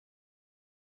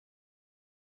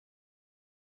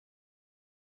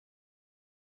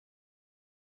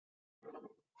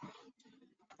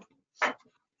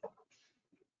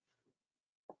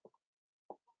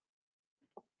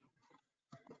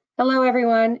Hello,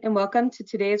 everyone, and welcome to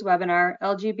today's webinar,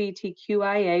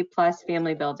 LGBTQIA+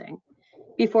 Family Building.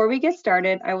 Before we get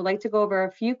started, I would like to go over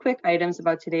a few quick items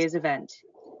about today's event.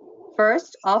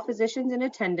 First, all physicians in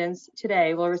attendance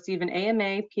today will receive an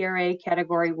AMA PRA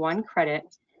Category 1 credit,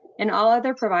 and all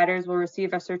other providers will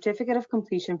receive a certificate of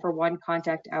completion for 1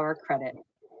 contact hour credit.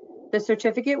 The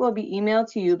certificate will be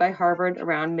emailed to you by Harvard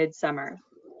around midsummer.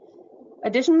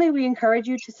 Additionally, we encourage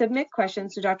you to submit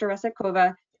questions to Dr.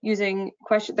 Resetkova using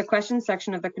the questions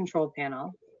section of the control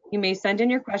panel. You may send in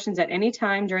your questions at any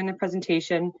time during the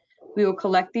presentation. We will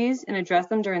collect these and address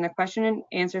them during the question and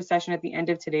answer session at the end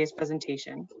of today's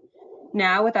presentation.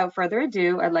 Now, without further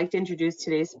ado, I'd like to introduce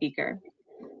today's speaker.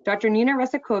 Dr. Nina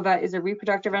Resetkova is a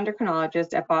reproductive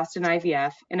endocrinologist at Boston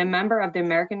IVF and a member of the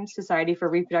American Society for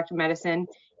Reproductive Medicine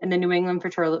and the New England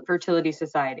Fertility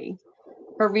Society.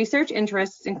 Her research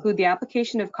interests include the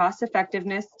application of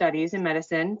cost-effectiveness studies in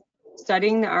medicine,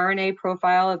 studying the RNA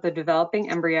profile of the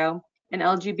developing embryo, and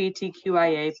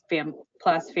LGBTQIA+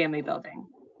 family building.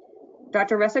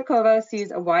 Dr. Resetkova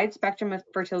sees a wide spectrum of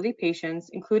fertility patients,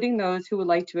 including those who would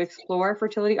like to explore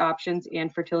fertility options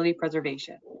and fertility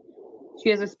preservation. She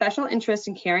has a special interest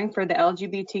in caring for the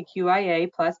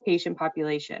LGBTQIA+ patient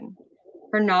population.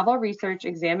 Her novel research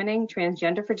examining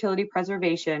transgender fertility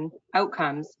preservation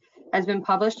outcomes has been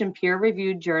published in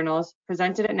peer-reviewed journals,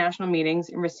 presented at national meetings,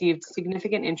 and received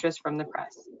significant interest from the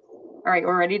press. All right,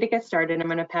 we're ready to get started. I'm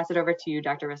going to pass it over to you,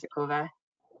 Dr. Resetkova.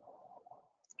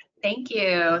 Thank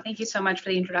you. Thank you so much for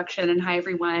the introduction, and hi,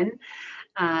 everyone.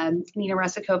 Nina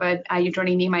Resetkova, you're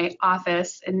joining me in my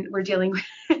office, and we're dealing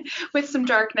with some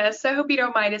darkness, so I hope you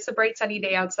don't mind. It's a bright sunny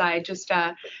day outside. Just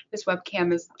this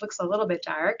webcam looks a little bit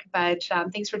dark, but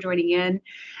thanks for joining in.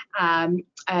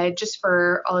 Just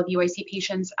for all of you, I see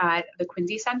patients at the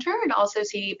Quincy Center and also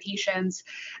see patients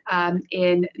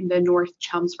in the North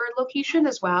Chelmsford location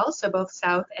as well, so both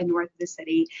south and north of the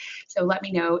city. So let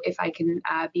me know if I can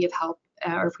be of help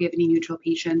or if we have any mutual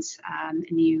patients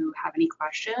and you have any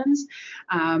questions.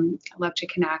 I'd love to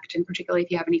connect, and particularly if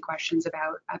you have any questions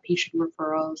about patient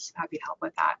referrals, happy to help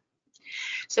with that.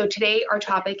 So today our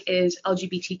topic is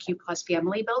LGBTQ+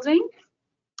 family building.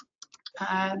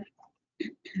 A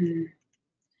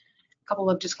couple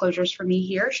of disclosures for me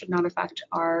here should not affect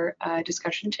our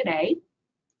discussion today.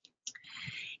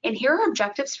 And here are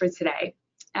objectives for today.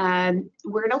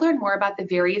 We're going to learn more about the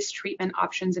various treatment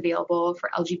options available for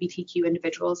LGBTQ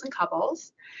individuals and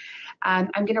couples. I'm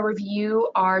going to review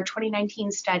our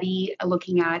 2019 study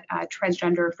looking at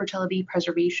transgender fertility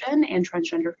preservation and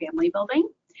transgender family building.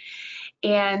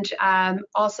 And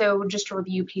also just to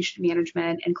review patient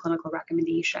management and clinical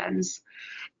recommendations.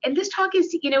 And this talk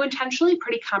is, intentionally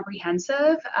pretty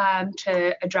comprehensive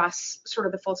to address sort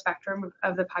of the full spectrum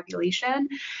of the population.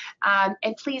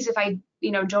 And please, if I,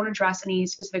 don't address any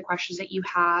specific questions that you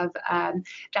have,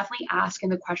 definitely ask in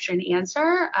the question and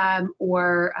answer,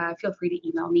 or feel free to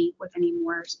email me with any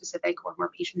more specific or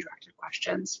more patient-directed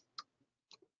questions.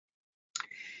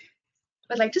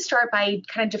 I'd like to start by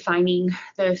kind of defining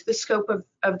the scope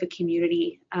of the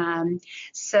community.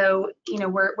 So,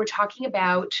 we're talking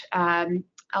about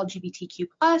LGBTQ+,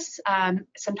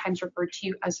 sometimes referred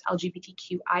to as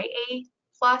LGBTQIA+,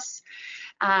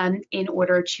 in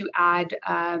order to add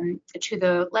to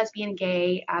the lesbian,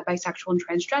 gay, bisexual, and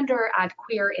transgender, add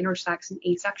queer, intersex, and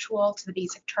asexual to the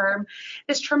basic term.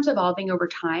 This term's evolving over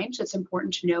time, so it's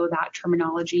important to know that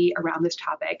terminology around this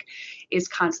topic is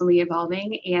constantly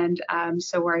evolving, and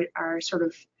so our sort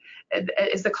of,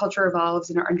 as the culture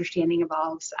evolves and our understanding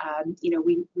evolves, we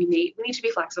need to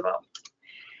be flexible.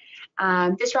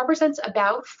 This represents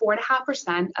about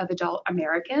 4.5% of adult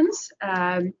Americans,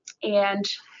 and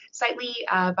slightly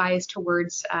biased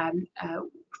towards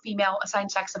female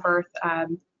assigned sex of birth,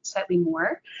 slightly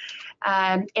more.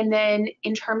 And then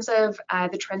in terms of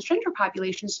the transgender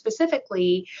population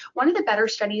specifically, one of the better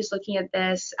studies looking at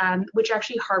this, which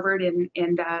actually Harvard and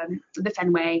the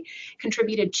Fenway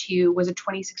contributed to, was a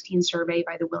 2016 survey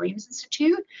by the Williams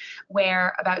Institute,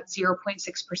 where about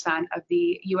 0.6% of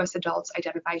the US adults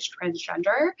identify as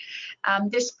transgender.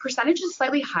 This percentage is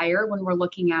slightly higher when we're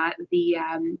looking at the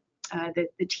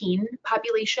teen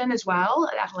population as well,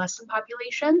 adolescent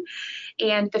population,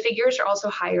 and the figures are also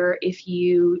higher if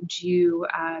you do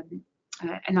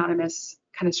anonymous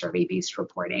kind of survey-based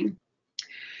reporting.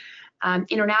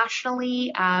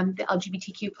 Internationally, the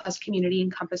LGBTQ+ community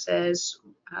encompasses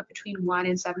between 1%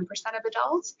 and 7% of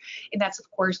adults, and that's of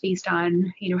course based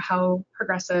on how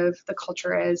progressive the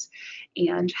culture is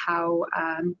and how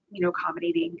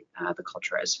accommodating the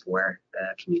culture is for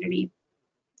the community.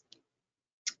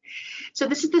 So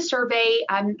this is the survey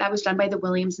that was done by the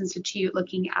Williams Institute,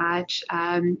 looking at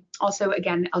also,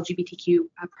 again, LGBTQ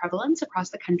prevalence across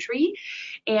the country.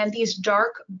 And these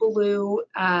dark blue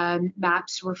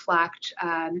maps reflect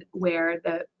where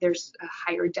there's a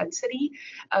higher density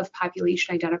of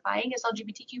population identifying as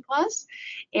LGBTQ+.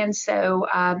 And so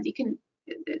you can,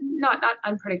 not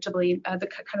unpredictably,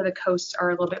 the coasts are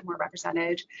a little bit more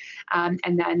represented, and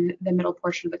then the middle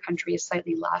portion of the country is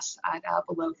slightly less at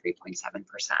below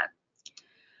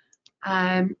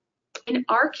 3.7%. In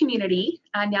our community,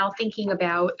 now thinking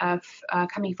about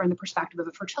coming from the perspective of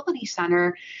a fertility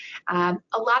center, a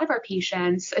lot of our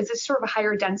patients, is this sort of a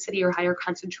higher density or higher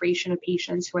concentration of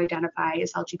patients who identify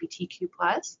as LGBTQ+,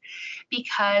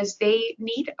 because they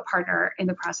need a partner in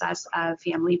the process of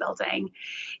family building.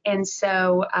 And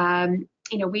so,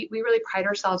 you know, we really pride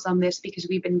ourselves on this because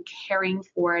we've been caring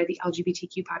for the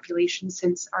LGBTQ population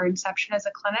since our inception as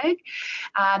a clinic,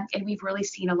 and we've really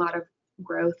seen a lot of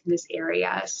growth in this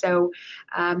area. So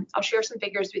I'll share some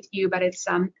figures with you, but it's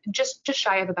just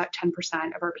shy of about 10%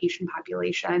 of our patient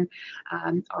population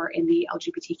are in the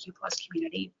LGBTQ+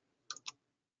 community.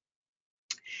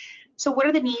 So what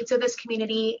are the needs of this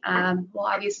community? Well,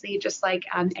 obviously, just like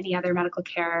any other medical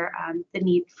care, the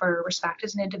need for respect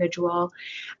as an individual,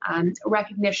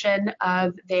 recognition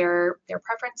of their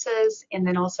preferences, and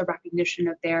then also recognition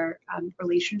of their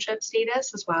relationship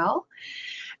status as well.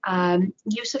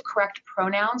 Use of correct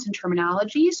pronouns and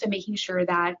terminology, so making sure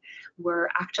that we're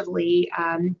actively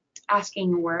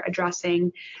asking or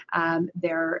addressing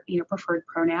their preferred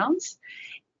pronouns.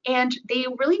 And they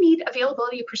really need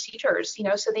availability of procedures,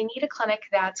 so they need a clinic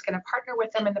that's going to partner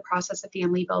with them in the process of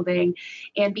family building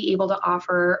and be able to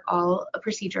offer all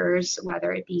procedures,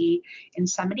 whether it be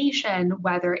insemination,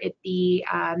 whether it be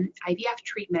IVF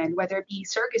treatment, whether it be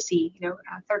surrogacy,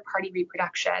 third-party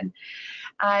reproduction.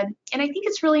 And I think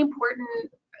it's really important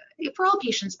for all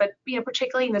patients, but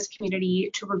particularly in this community,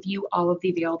 to review all of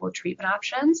the available treatment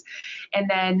options, and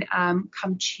then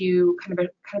come to kind of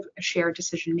a shared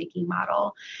decision-making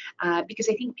model. Because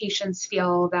I think patients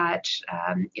feel that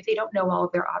if they don't know all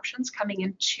of their options coming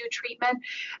into treatment,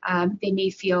 they may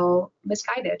feel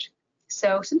misguided.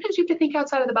 So sometimes you have to think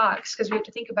outside of the box, because we have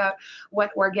to think about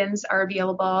what organs are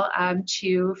available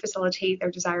to facilitate their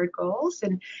desired goals.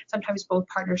 And sometimes both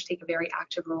partners take a very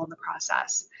active role in the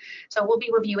process. So we'll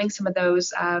be reviewing some of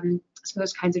those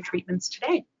kinds of treatments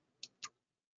today.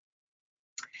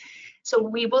 So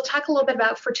we will talk a little bit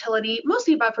about fertility,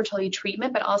 mostly about fertility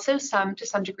treatment, but also to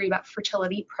some degree about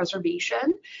fertility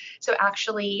preservation. So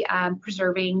actually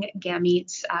preserving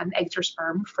gametes, eggs or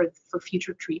sperm for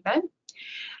future treatment.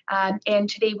 And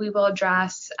today we will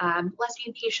address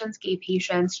lesbian patients, gay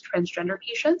patients, transgender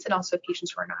patients, and also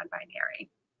patients who are non-binary.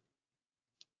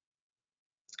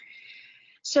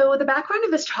 So the background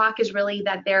of this talk is really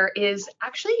that there is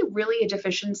actually really a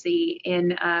deficiency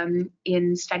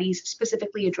in studies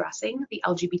specifically addressing the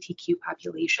LGBTQ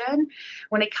population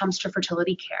when it comes to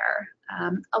fertility care.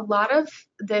 A lot of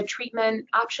the treatment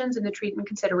options and the treatment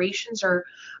considerations are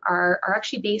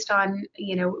actually based on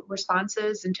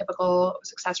responses and typical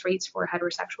success rates for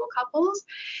heterosexual couples,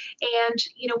 and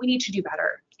we need to do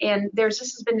better. And this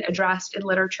has been addressed in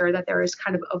literature that there is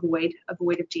kind of a void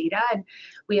of data, and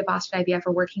we at Boston IVF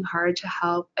are working hard to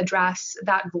help address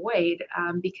that void,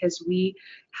 because we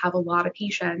have a lot of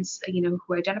patients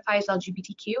who identify as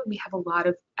LGBTQ, and we have a lot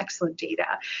of excellent data.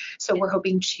 So we're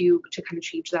hoping to kind of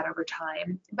change that over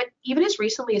time. But even as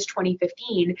recently as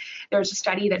 2015, there was a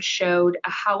study that showed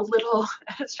how little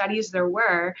studies there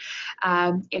were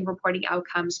in reporting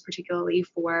outcomes, particularly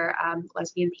for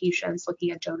lesbian patients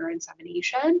looking at donor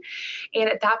insemination. And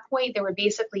at that point, there were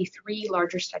basically 3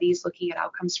 larger studies looking at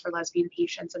outcomes for lesbian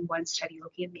patients and 1 study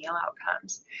looking at male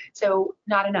outcomes. So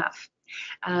not enough.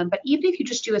 But even if you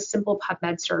just do a simple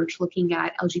PubMed search looking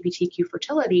at LGBTQ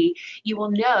fertility, you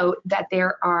will note that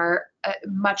there are a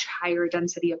much higher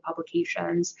density of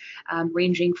publications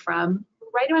ranging from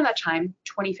right around that time,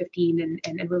 2015,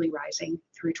 and really rising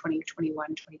through 2021,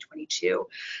 2022.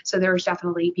 So there's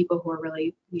definitely people who are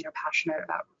really passionate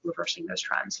about reversing those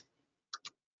trends.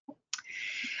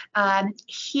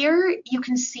 Here you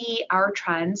can see our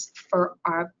trends for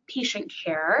our patient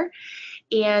care.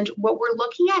 And what we're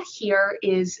looking at here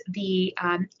is the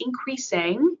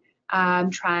increasing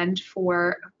trend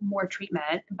for more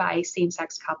treatment by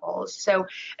same-sex couples. So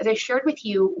as I shared with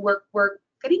you, we're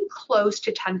getting close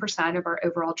to 10% of our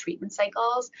overall treatment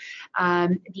cycles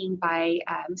being by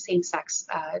same-sex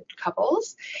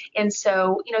couples. And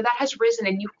so, that has risen,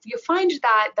 and you find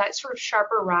that sort of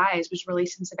sharper rise was really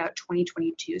since about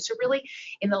 2022. So really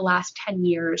in the last 10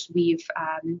 years, we've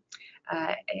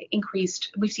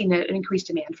we've seen an increased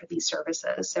demand for these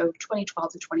services, so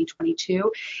 2012 to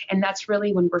 2022, and that's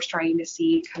really when we're starting to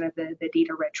see kind of the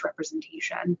data-rich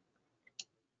representation.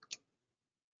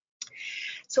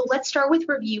 So let's start with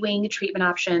reviewing treatment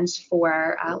options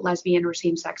for lesbian or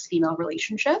same-sex female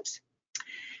relationships.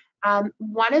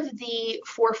 One of the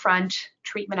forefront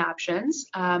treatment options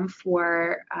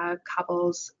for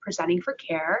couples presenting for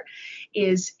care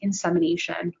is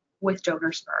insemination with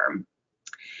donor sperm.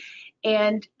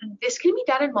 And this can be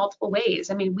done in multiple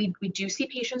ways. I mean, we do see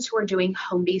patients who are doing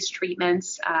home-based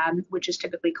treatments, which is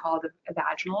typically called a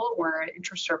vaginal or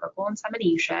intracervical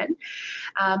insemination.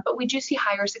 But we do see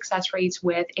higher success rates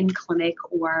with in-clinic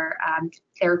or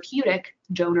therapeutic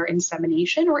donor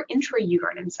insemination or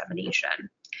intrauterine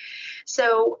insemination.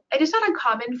 So it is not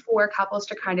uncommon for couples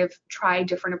to kind of try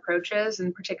different approaches,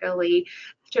 and particularly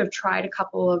to have tried a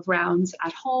couple of rounds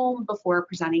at home before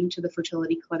presenting to the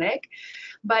fertility clinic.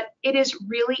 But it is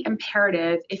really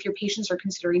imperative, if your patients are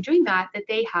considering doing that, that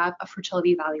they have a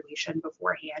fertility evaluation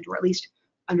beforehand, or at least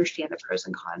understand the pros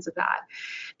and cons of that.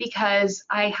 Because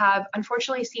I have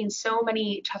unfortunately seen so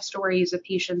many tough stories of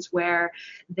patients where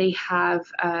they have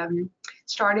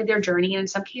started their journey, and in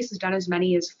some cases done as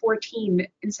many as 14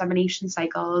 insemination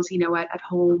cycles, you know, at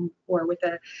home, or with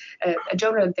a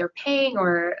donor that they're paying,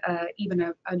 or even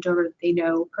a donor that they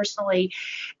know personally.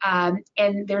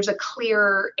 And there's a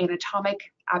clear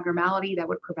anatomic abnormality that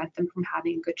would prevent them from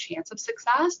having a good chance of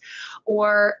success,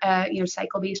 or you know,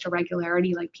 cycle-based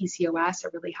irregularity like PCOS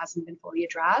that really hasn't been fully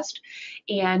addressed.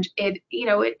 And it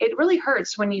really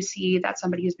hurts when you see that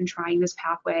somebody has been trying this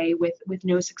pathway with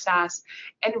no success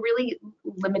and really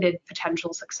limited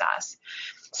potential success.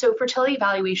 So fertility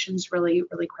evaluation is really,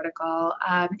 really critical.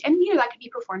 And you know, that could be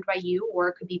performed by you, or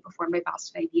it could be performed by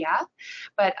Boston IVF.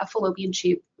 But a fallopian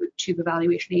tube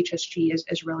evaluation, HSG,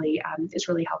 is really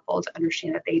helpful to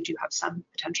understand that they do have some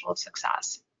potential of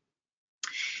success.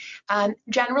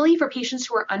 Generally, for patients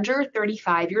who are under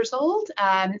 35 years old,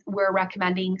 we're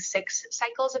recommending 6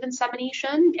 cycles of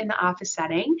insemination in the office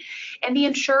setting. And the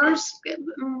insurers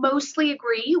mostly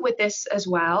agree with this as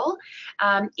well,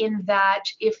 in that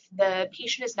if the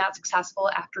patient is not successful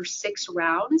after 6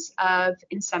 rounds of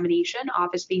insemination,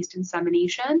 office-based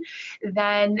insemination,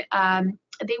 then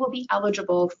they will be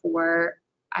eligible for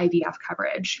IVF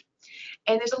coverage.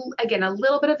 And there's, again, a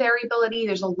little bit of variability.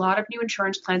 There's a lot of new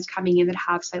insurance plans coming in that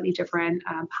have slightly different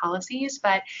policies,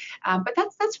 but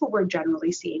that's what we're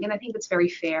generally seeing. And I think it's very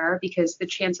fair, because the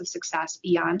chance of success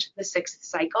beyond the 6th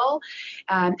cycle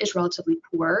is relatively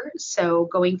poor. So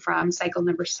going from cycle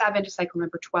number 7 to cycle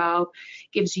number 12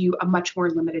 gives you a much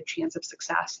more limited chance of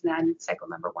success than cycle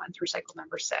number 1 through cycle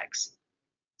number 6.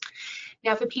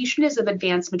 Now, if a patient is of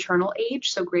advanced maternal age,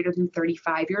 so greater than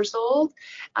 35 years old,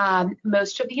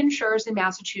 most of the insurers in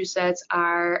Massachusetts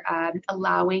are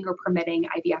allowing or permitting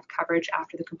IVF coverage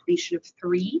after the completion of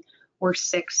 3 or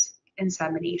 6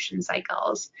 insemination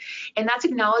cycles. And that's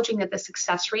acknowledging that the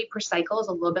success rate per cycle is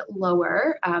a little bit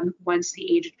lower once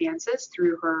the age advances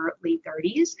through her late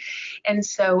 30s. And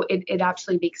so it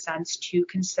absolutely makes sense to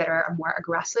consider a more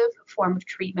aggressive form of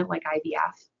treatment like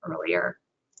IVF earlier.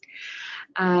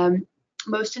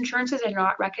 Most insurances are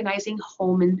not recognizing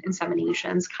home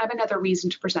inseminations, kind of another reason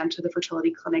to present to the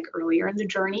fertility clinic earlier in the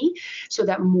journey, so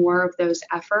that more of those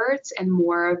efforts and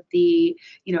more of the,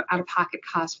 you know, out-of-pocket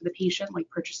costs for the patient, like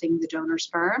purchasing the donor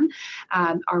sperm,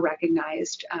 are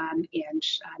recognized, and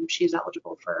she is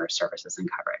eligible for services and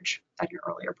coverage at an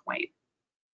earlier point.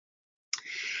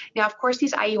 Now, of course,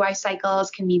 these IUI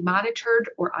cycles can be monitored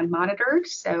or unmonitored,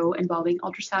 so involving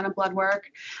ultrasound and blood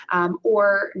work,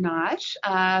 or not,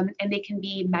 and they can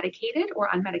be medicated or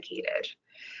unmedicated.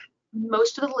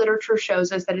 Most of the literature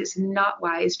shows us that it's not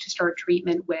wise to start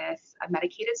treatment with a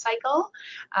medicated cycle,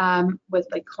 with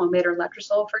like Clomid or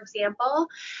Letrozole, for example,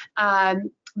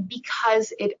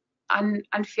 because it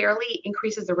unfairly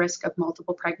increases the risk of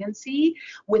multiple pregnancy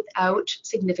without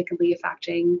significantly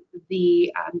affecting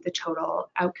the total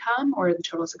outcome or the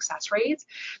total success rates.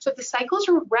 So if the cycles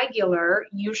are regular,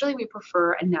 usually we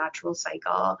prefer a natural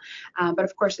cycle. But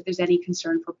of course, if there's any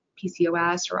concern for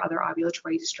PCOS or other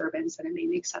ovulatory disturbance, then it may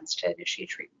make sense to initiate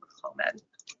treatment with Clomid.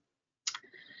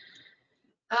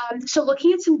 So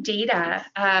looking at some data,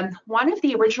 one of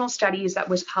the original studies that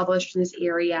was published in this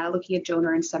area looking at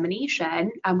donor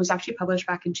insemination was actually published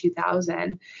back in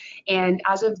 2000. And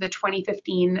as of the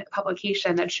 2015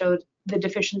 publication that showed the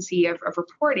deficiency of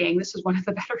reporting, this was one of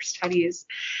the better studies.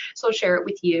 So I'll share it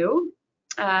with you.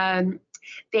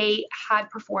 They had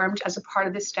performed, as a part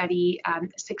of the study,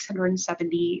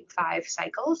 675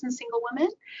 cycles in single women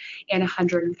and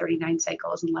 139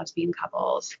 cycles in lesbian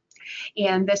couples.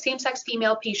 And the same-sex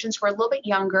female patients were a little bit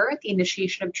younger at the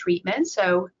initiation of treatment,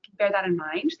 so bear that in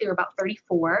mind. They were about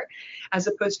 34, as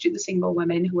opposed to the single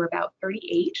women who were about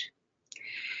 38.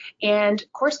 And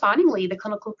correspondingly, the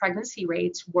clinical pregnancy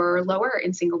rates were lower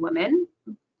in single women,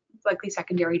 likely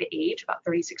secondary to age, about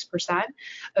 36%,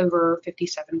 over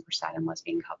 57% in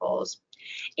lesbian couples.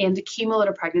 And the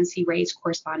cumulative pregnancy rates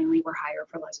correspondingly were higher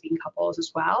for lesbian couples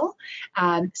as well,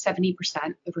 70%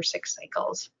 over 6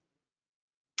 cycles.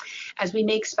 As we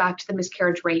may expect, the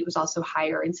miscarriage rate was also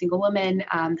higher in single women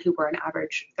who were on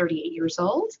average 38 years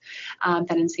old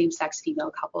than in same-sex female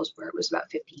couples, where it was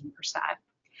about 15%.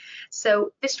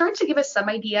 So this starts to give us some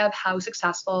idea of how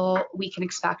successful we can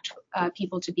expect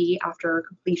people to be after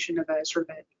completion of a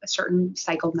certain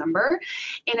cycle number.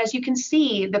 And as you can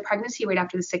see, the pregnancy rate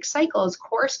after the 6 cycles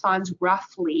corresponds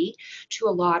roughly to a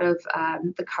lot of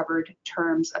the covered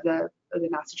terms of the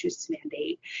Massachusetts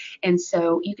mandate. And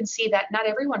so you can see that not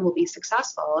everyone will be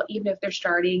successful, even if they're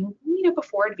starting,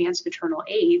 before advanced maternal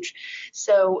age.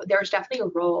 So there's definitely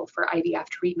a role for IVF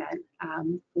treatment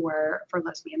for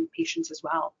lesbian patients as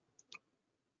well.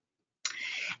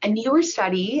 A newer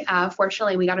study,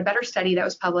 fortunately, we got a better study that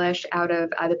was published out of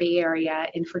the Bay Area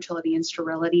in fertility and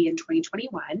sterility in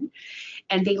 2021.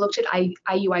 And they looked at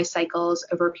IUI cycles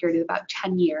over a period of about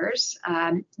 10 years.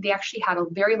 They actually had a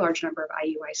very large number of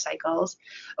IUI cycles,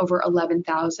 over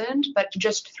 11,000, but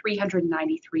just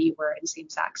 393 were in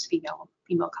same-sex female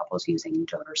couples using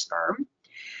donor sperm.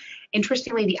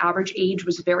 Interestingly, the average age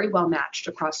was very well matched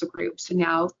across the group. So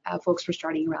now folks were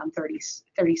starting around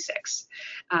 36,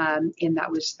 and that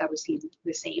was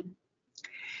the same.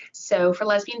 So for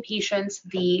lesbian patients,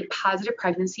 the positive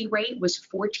pregnancy rate was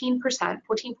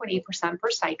 14.8% per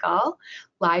cycle,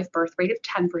 live birth rate of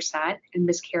 10%, and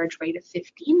miscarriage rate of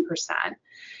 15%.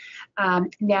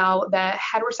 Now, the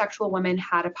heterosexual women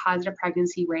had a positive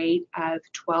pregnancy rate of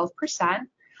 12%.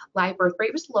 Live birth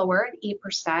rate was lower at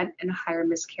 8% and a higher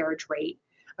miscarriage rate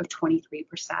of 23%.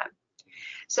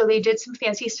 So they did some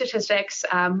fancy statistics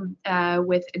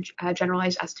with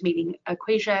generalized estimating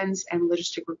equations and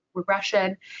logistic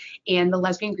regression, and the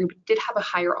lesbian group did have a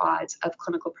higher odds of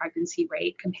clinical pregnancy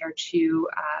rate compared to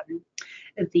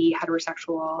the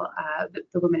heterosexual,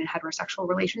 the women in heterosexual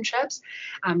relationships,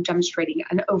 demonstrating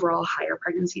an overall higher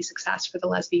pregnancy success for the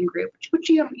lesbian group, which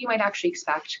you might actually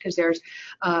expect because there's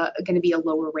going to be a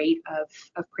lower rate of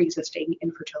pre-existing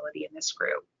infertility in this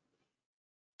group.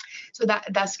 So that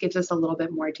thus gives us a little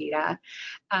bit more data.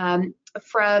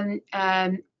 From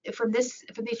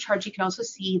these charts, you can also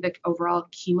see the overall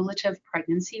cumulative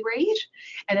pregnancy rate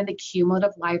and then the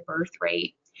cumulative live birth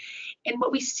rate. And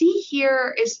what we see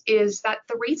here is that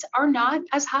the rates are not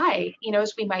as high,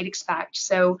 as we might expect.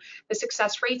 So the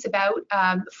success rate's about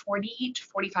 40 to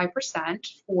 45%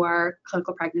 for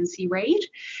clinical pregnancy rate.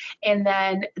 And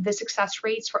then the success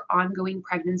rates for ongoing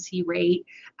pregnancy rate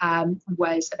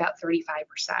was about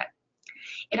 35%.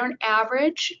 And on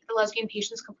average, the lesbian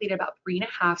patients completed about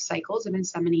 3.5 cycles of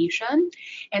insemination,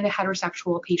 and the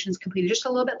heterosexual patients completed just a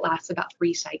little bit less, about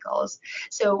 3 cycles.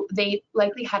 So they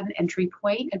likely had an entry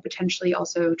point and potentially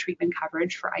also treatment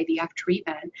coverage for IVF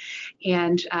treatment.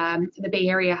 And the Bay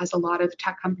Area has a lot of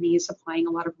tech companies supplying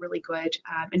a lot of really good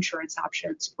insurance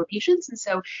options for patients. And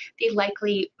so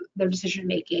their decision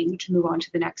making to move on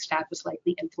to the next step was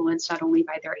likely influenced not only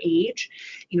by their age,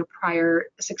 prior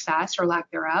success or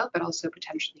lack thereof, but also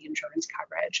potentially insurance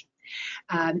coverage.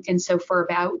 And so for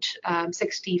about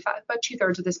 65, about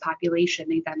 2/3 of this population,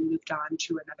 they then moved on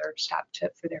to another step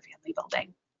for their family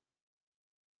building.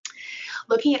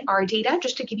 Looking at our data,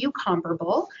 just to give you a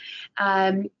comparable,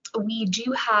 we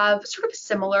do have sort of a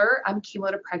similar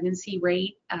cumulative pregnancy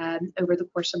rate over the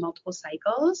course of multiple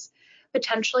cycles.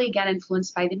 Potentially, again,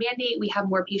 influenced by the mandate, we have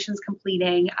more patients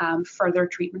completing further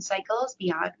treatment cycles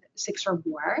beyond 6 or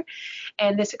more.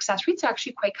 And the success rate's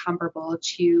actually quite comparable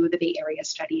to the Bay Area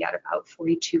study at about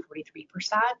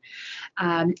 42-43%.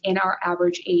 And our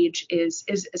average age is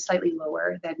slightly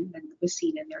lower than was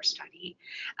seen in their study.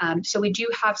 So we do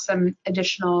have some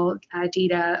additional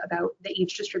data about the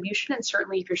age distribution. And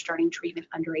certainly if you're starting treatment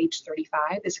under age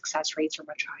 35, the success rates are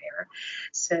much higher.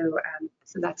 So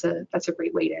that's a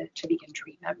great way to begin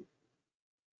treatment.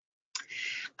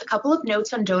 A couple of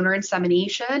notes on donor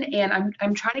insemination, and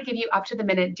I'm trying to give you up to the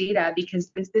minute data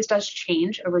because this does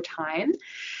change over time,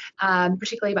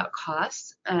 particularly about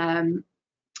costs.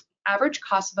 Average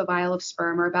cost of a vial of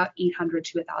sperm are about $800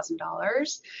 to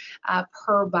 $1,000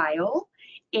 per vial.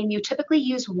 And you typically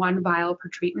use 1 vial per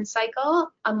treatment cycle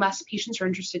unless patients are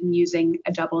interested in using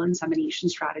a double insemination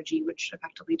strategy, which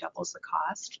effectively doubles the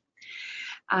cost.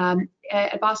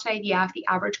 At Boston IVF, the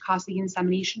average cost of the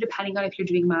insemination, depending on if you're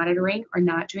doing monitoring or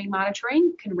not doing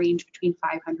monitoring, can range between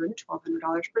 $500 and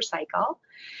 $1,200 per cycle.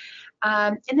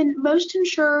 And then most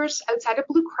insurers outside of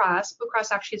Blue Cross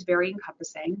actually is very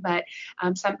encompassing, but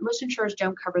most insurers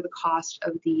don't cover the cost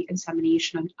of the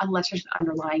insemination unless there's an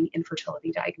underlying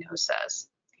infertility diagnosis.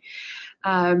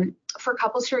 For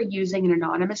couples who are using an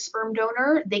anonymous sperm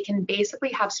donor, they can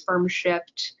basically have sperm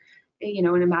shipped, in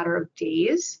a matter of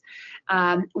days.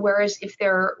 Whereas if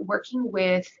they're working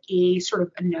with a sort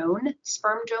of a known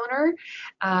sperm donor,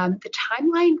 the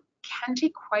timeline can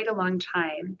take quite a long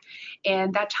time.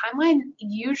 And that timeline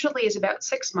usually is about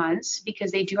 6 months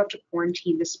because they do have to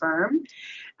quarantine the sperm.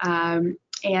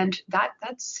 And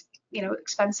that's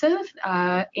expensive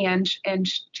and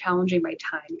challenging by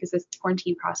time because the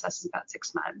quarantine process is about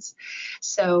 6 months.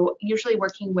 So usually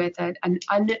working with an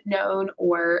unknown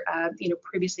or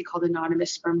previously called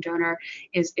anonymous sperm donor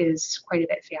is quite a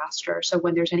bit faster. So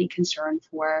when there's any concern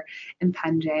for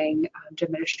impending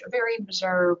diminished ovarian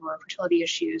reserve or fertility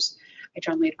issues, I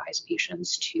generally advise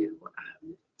patients to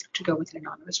go with an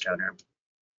anonymous donor.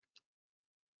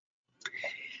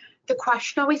 The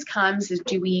question always comes is,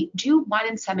 do we do 1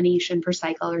 insemination per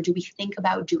cycle or do we think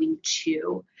about doing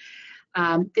 2?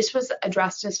 This was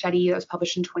addressed in a study that was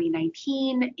published in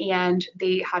 2019, and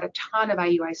they had a ton of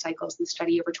IUI cycles in the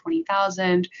study, over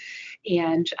 20,000,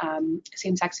 and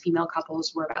same-sex female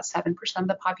couples were about 7% of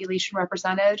the population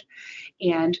represented.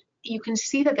 And you can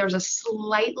see that there's a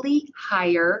slightly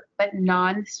higher but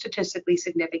non-statistically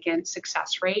significant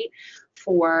success rate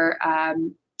for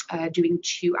doing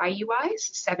 2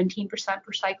 IUIs, 17%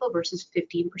 per cycle versus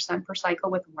 15% per cycle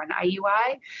with 1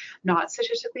 IUI, not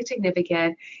statistically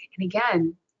significant. And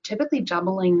again, typically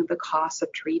doubling the cost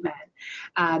of treatment.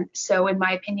 So in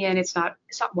my opinion, it's not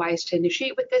wise to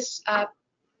initiate with this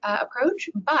approach,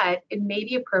 but it may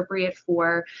be appropriate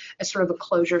for a sort of a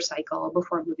closure cycle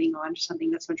before moving on to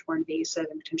something that's much more invasive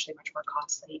and potentially much more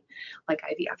costly, like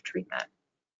IVF treatment.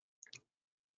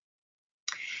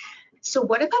 So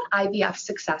what about IVF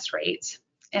success rates?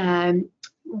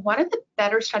 One of the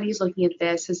better studies looking at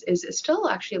this is still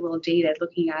actually a little dated,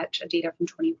 looking at data from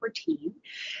 2014.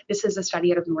 This is a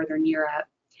study out of Northern Europe.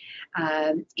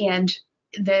 And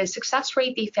the success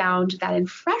rate, they found that in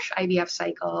fresh IVF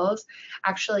cycles,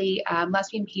 actually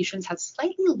lesbian patients had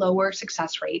slightly lower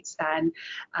success rates than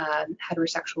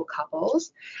heterosexual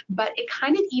couples, but it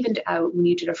kind of evened out when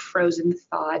you did a frozen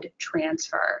thawed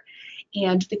transfer.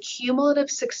 And the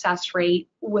cumulative success rate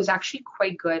was actually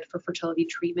quite good for fertility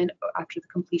treatment after the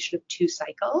completion of 2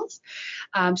 cycles,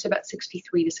 so about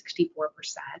 63 to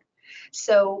 64%.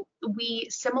 So we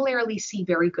similarly see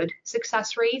very good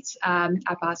success rates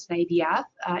at Boston IVF.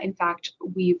 In fact,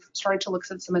 we've started to look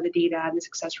at some of the data, and the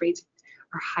success rates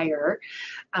are higher.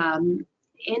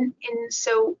 And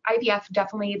so IVF,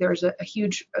 definitely there's a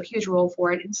huge role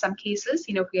for it in some cases.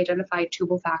 If we identify a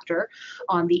tubal factor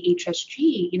on the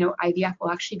HSG, IVF will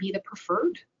actually be the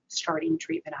preferred starting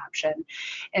treatment option.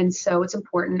 And so it's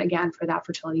important, again, for that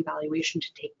fertility evaluation to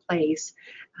take place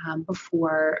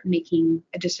before making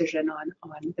a decision on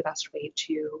the best way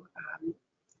to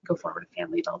go forward with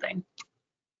family building.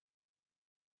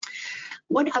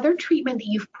 One other treatment that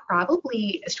you've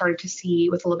probably started to see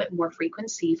with a little bit more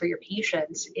frequency for your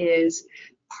patients is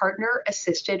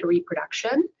partner-assisted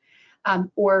reproduction,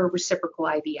 or reciprocal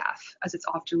IVF, as it's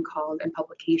often called in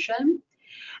publication.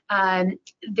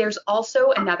 There's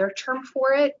also another term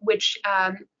for it, which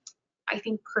I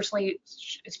think personally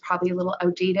is probably a little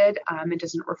outdated. It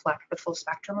doesn't reflect the full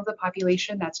spectrum of the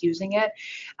population that's using it,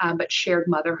 but shared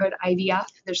motherhood IVF,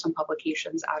 there's some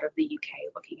publications out of the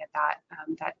UK looking at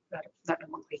that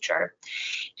nomenclature.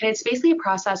 And it's basically a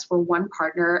process where one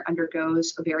partner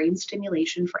undergoes ovarian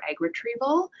stimulation for egg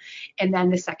retrieval, and then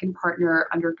the second partner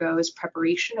undergoes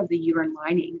preparation of the uterine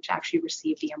lining to actually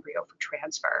receive the embryo for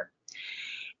transfer.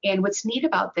 And what's neat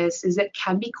about this is it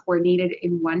can be coordinated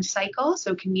in one cycle,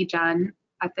 so it can be done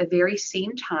at the very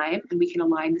same time, and we can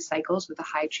align the cycles with a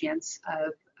high chance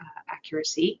of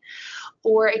accuracy,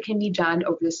 or it can be done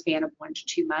over the span of 1 to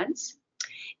 2 months.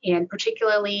 And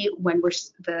particularly when we're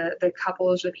the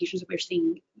couples or the patients that we're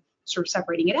seeing sort of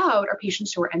separating it out are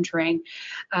patients who are entering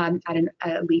at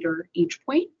a later age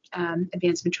point,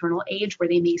 advanced maternal age, where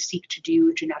they may seek to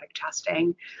do genetic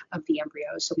testing of the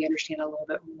embryos, so we understand a little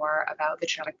bit more about the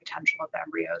genetic potential of the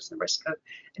embryos and the risk of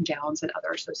Downs and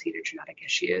other associated genetic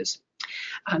issues.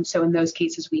 So in those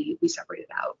cases, we separate it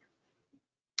out.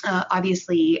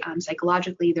 Obviously,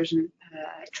 psychologically, there's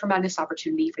tremendous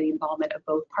opportunity for the involvement of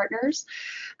both partners,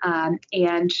 and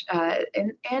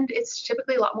it's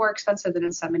typically a lot more expensive than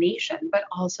insemination, but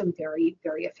also very,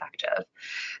 very effective.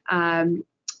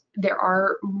 There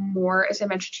are more, as I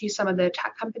mentioned to you, some of the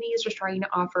tech companies are starting to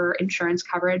offer insurance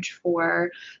coverage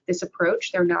for this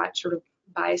approach. They're not sort of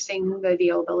biasing the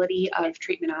availability of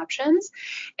treatment options.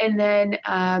 And then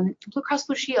Blue Cross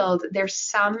Blue Shield, there's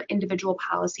some individual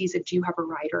policies that do have a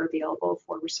rider available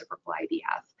for reciprocal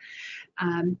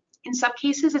IVF. In some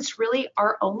cases, it's really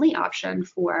our only option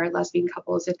for lesbian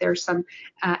couples if there's some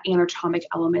anatomic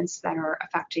elements that are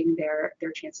affecting their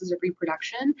chances of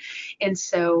reproduction. And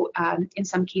so in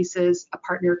some cases, a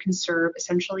partner can serve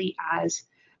essentially as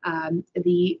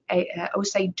the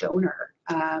oocyte donor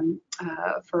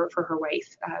for her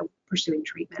wife pursuing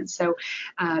treatment. So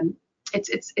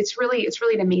it's really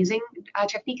an amazing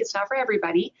technique. It's not for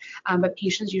everybody, but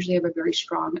patients usually have a very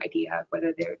strong idea of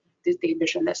whether they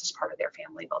envision this as part of their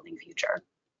family building future.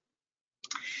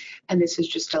 And this is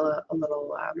just a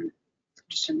little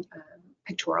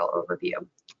pictorial overview.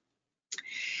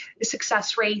 The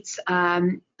success rates,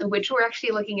 which we're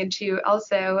actually looking into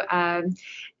also,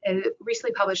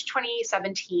 recently published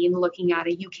 2017, looking at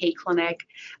a UK clinic,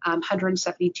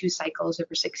 172 cycles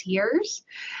over 6 years.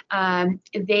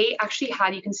 They actually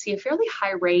had, you can see, a fairly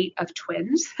high rate of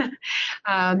twins.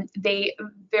 They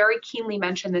very keenly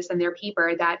mentioned this in their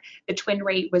paper, that the twin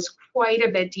rate was quite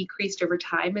a bit decreased over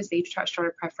time as they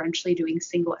started preferentially doing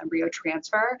single embryo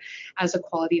transfer as the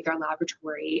quality of their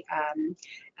laboratory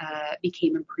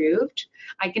became improved.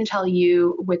 I can tell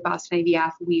you with Boston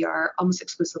IVF, we are almost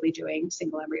exclusively doing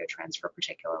single embryo transfer,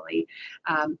 particularly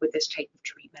with this type of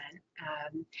treatment.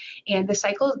 And the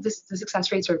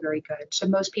success rates are very good. So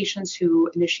most patients who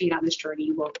initiate on this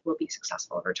journey will be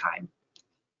successful over time.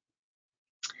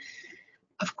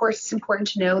 Of course, it's important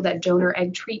to know that donor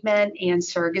egg treatment and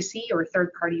surrogacy or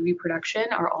third-party reproduction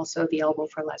are also available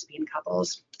for lesbian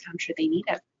couples should they need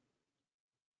it.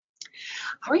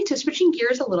 All right, so switching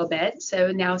gears a little bit.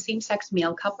 So now same-sex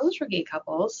male couples or gay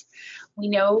couples, we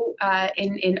know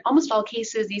in almost all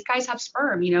cases, these guys have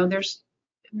sperm. You know, there's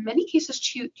many cases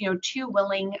two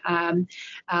willing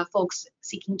folks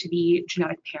seeking to be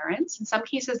genetic parents. In some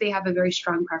cases, they have a very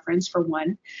strong preference for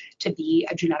one to be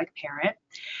a genetic parent,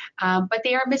 but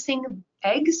they are missing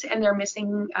eggs and they're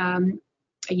missing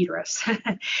a uterus.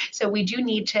 So we do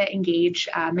need to engage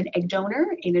an egg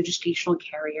donor and a gestational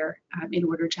carrier in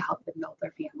order to help them build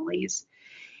their families.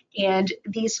 And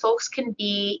these folks can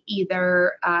be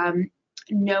either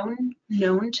known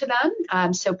to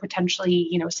them, so potentially,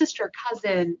 you know, sister,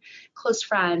 cousin, close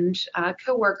friend,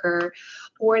 coworker,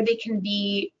 or they can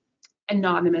be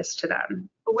anonymous to them.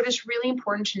 But what is really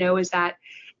important to know is that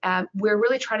we're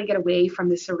really trying to get away from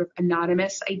this sort of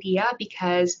anonymous idea,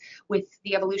 because with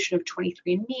the evolution of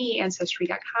 23andMe,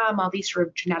 Ancestry.com, all these sort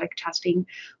of genetic testing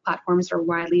platforms are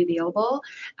widely available.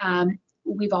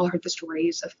 We've all heard the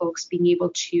stories of folks being able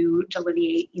to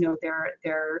delineate, you know, their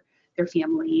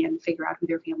family and figure out who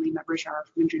their family members are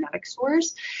from a genetic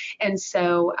source. And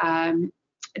so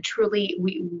truly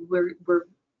we're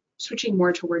switching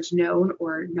more towards known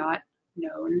or not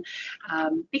known,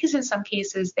 because in some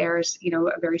cases there's, you know,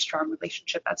 a very strong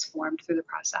relationship that's formed through the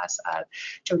process of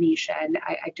donation,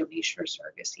 egg donation or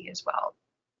surrogacy as well.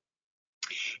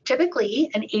 Typically,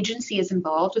 an agency is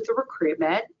involved with the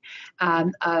recruitment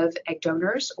of egg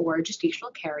donors or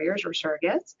gestational carriers or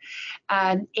surrogates,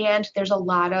 and there's a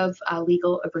lot of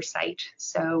legal oversight.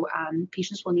 So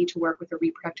patients will need to work with a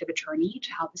reproductive attorney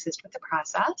to help assist with the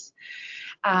process.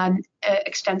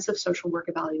 Extensive social work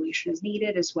evaluation is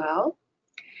needed as well.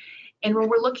 And when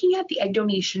we're looking at the egg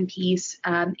donation piece,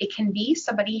 it can be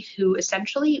somebody who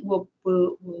essentially will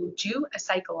do a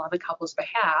cycle on the couple's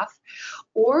behalf,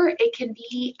 or it can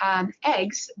be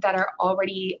eggs that are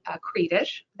already created,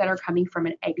 that are coming from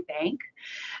an egg bank,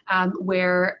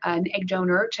 where an egg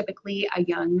donor, typically a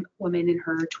young woman in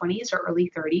her 20s or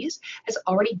early 30s, has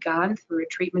already gone through a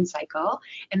treatment cycle,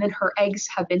 and then her eggs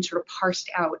have been sort of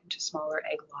parsed out into smaller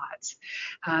egg lots.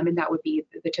 And that would be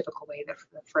the typical way that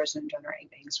the frozen donor egg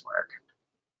banks work.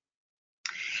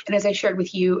 And as I shared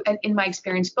with you, and in my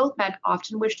experience, both men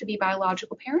often wish to be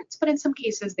biological parents, but in some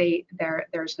cases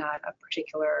there's not a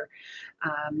particular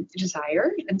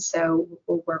desire. And so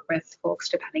we'll work with folks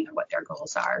depending on what their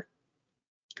goals are.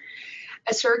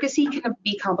 A surrogacy can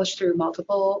be accomplished through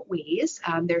multiple ways.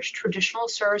 There's traditional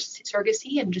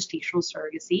surrogacy and gestational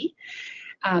surrogacy.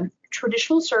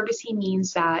 Traditional surrogacy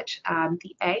means that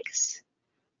the eggs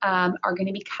are going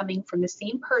to be coming from the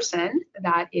same person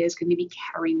that is going to be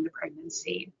carrying the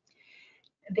pregnancy.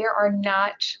 There are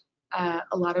not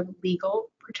a lot of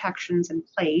legal protections in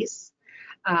place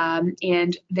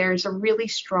And there's a really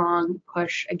strong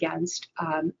push against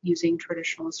using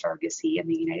traditional surrogacy in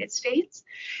the United States.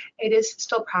 It is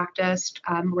still practiced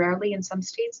rarely in some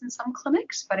states and some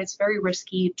clinics, but it's very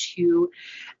risky to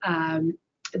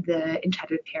the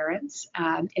intended parents.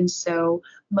 And so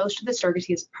most of the surrogacy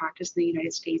that's practiced in the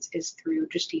United States is through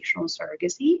gestational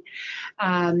surrogacy,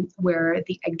 where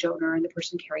the egg donor and the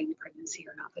person carrying the pregnancy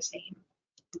are not the same.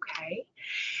 Okay.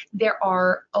 There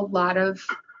are a lot of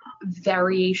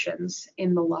variations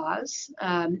in the laws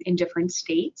in different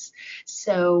states.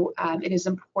 So it is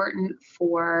important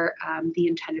for the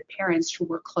intended parents to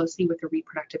work closely with a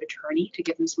reproductive attorney to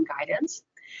give them some guidance.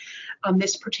 On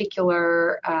this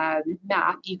particular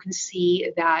map, you can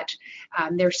see that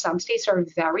there's some states that are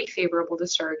very favorable to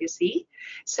surrogacy.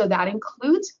 So that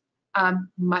includes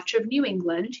much of New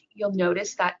England. You'll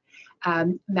notice that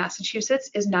Massachusetts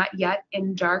is not yet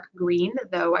in dark green,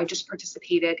 though I just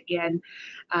participated in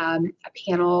a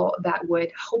panel that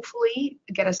would hopefully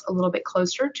get us a little bit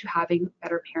closer to having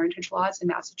better parentage laws in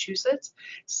Massachusetts,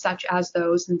 such as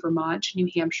those in Vermont, New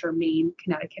Hampshire, Maine,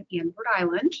 Connecticut, and Rhode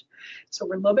Island. So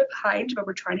we're a little bit behind, but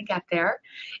we're trying to get there.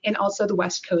 And also the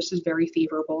West Coast is very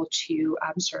favorable to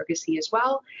surrogacy as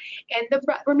well. And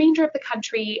the remainder of the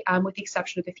country, with the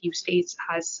exception of a few states,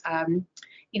 has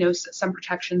some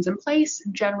protections in place,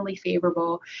 generally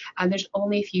favorable. There's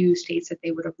only a few states that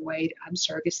they would avoid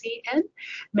surrogacy in: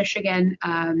 Michigan,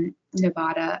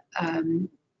 Nevada, and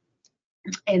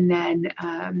then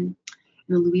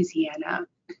Louisiana.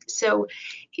 So,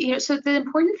 so the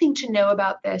important thing to know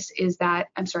about this is that,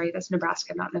 I'm sorry, that's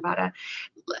Nebraska, not Nevada.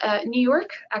 New York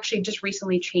actually just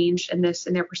recently changed in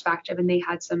their perspective, and they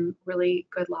had some really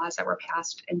good laws that were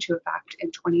passed into effect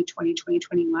in 2020,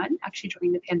 2021, actually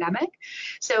during the pandemic.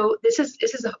 So this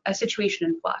is a situation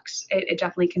in flux. It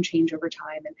definitely can change over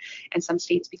time, and some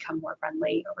states become more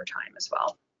friendly over time as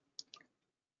well.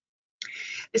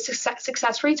 The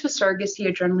success rates with surrogacy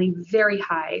are generally very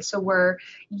high. So we're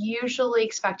usually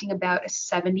expecting about a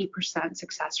 70%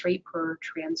 success rate per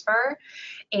transfer.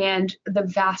 And the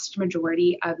vast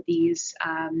majority of these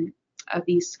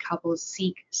couples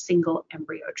seek single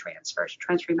embryo transfers,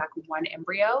 transferring back one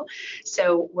embryo.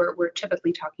 So we're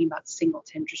typically talking about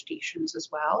singleton gestations as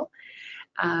well.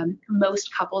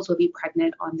 Most couples will be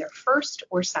pregnant on their first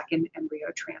or second embryo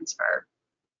transfer.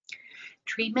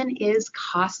 Treatment is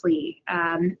costly.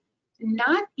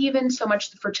 Not even so much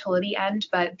the fertility end,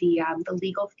 but the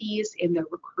legal fees and the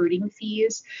recruiting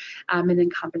fees, and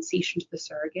then compensation to the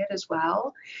surrogate as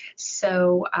well.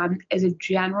 So as a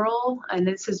general, and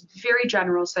this is very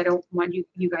general, so I don't want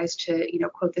you guys to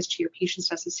quote this to your patients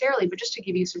necessarily, but just to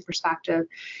give you some perspective,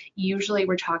 usually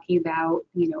we're talking about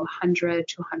 $100,000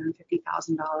 to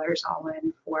 $150,000 all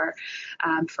in for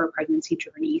a pregnancy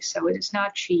journey. So it is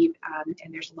not cheap,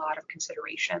 and there's a lot of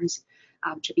considerations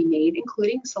to be made,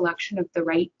 including selection of the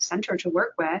right center to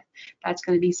work with that's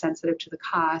going to be sensitive to the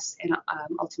costs, and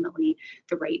ultimately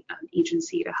the right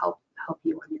agency to help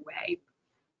you on your way.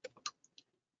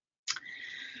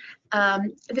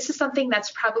 This is something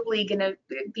that's probably going to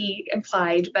be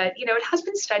implied, but it has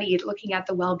been studied looking at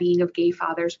the well-being of gay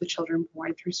fathers with children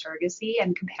born through surrogacy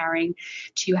and comparing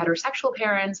to heterosexual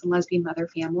parents and lesbian mother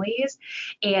families.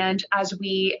 And as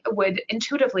we would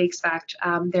intuitively expect,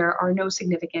 there are no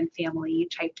significant family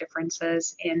type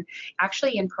differences in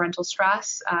parental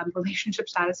stress, relationship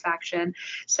satisfaction.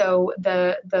 So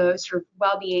the sort of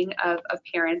well-being of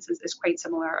parents is quite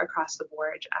similar across the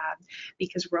board,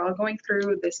 because we're all going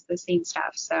through the same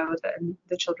stuff. So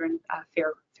the children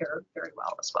fare very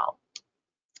well as well.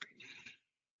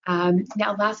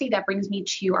 Now, lastly, that brings me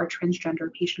to our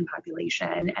transgender patient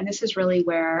population, and this is really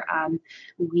where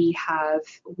we have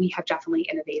definitely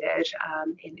innovated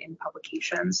in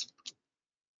publications.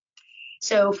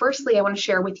 So firstly, I want to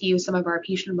share with you some of our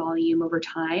patient volume over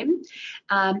time.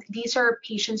 These are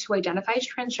patients who identify as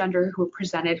transgender who have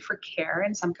presented for care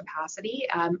in some capacity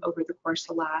over the course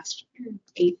of the last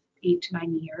 8 to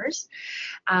 9 years.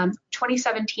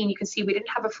 2017, you can see we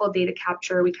didn't have a full data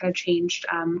capture. We kind of changed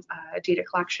data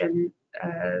collection,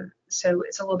 so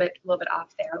it's a little bit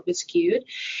off there, a little bit skewed.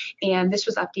 And this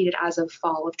was updated as of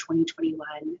fall of 2021.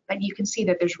 But you can see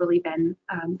that there's really been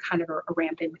kind of a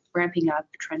ramping up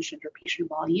transgender patient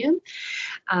volume,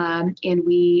 and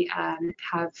we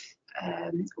have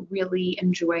really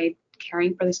enjoyed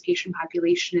caring for this patient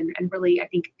population and really, I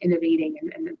think, innovating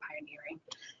and pioneering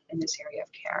in this area of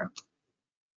care.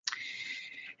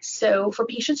 So for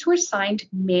patients who are assigned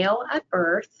male at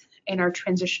birth and are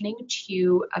transitioning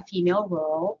to a female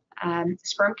role,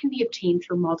 sperm can be obtained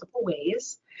through multiple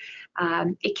ways.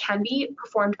 It can be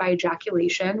performed by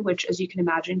ejaculation, which, as you can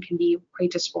imagine, can be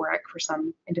quite dysphoric for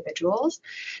some individuals.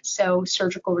 So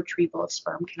surgical retrieval of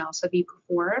sperm can also be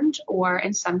performed, or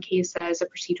in some cases, a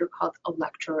procedure called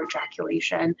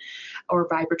electroejaculation or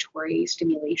vibratory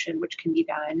stimulation, which can be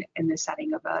done in the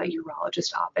setting of a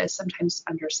urologist office, sometimes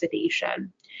under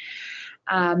sedation.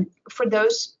 For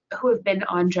those who have been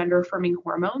on gender-affirming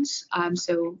hormones,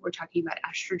 so we're talking about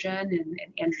estrogen and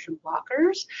androgen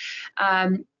blockers,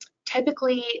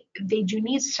 typically they do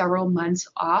need several months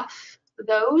off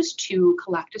those to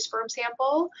collect a sperm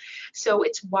sample. So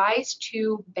it's wise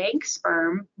to bank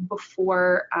sperm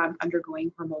before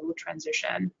undergoing hormonal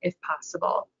transition, if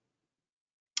possible.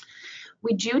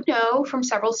 We do know from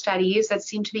several studies that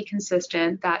seem to be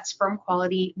consistent that sperm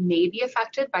quality may be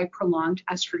affected by prolonged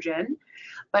estrogen,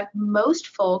 but most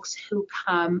folks who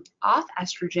come off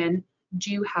estrogen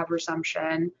do have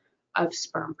resumption of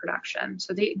sperm production.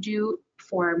 So they do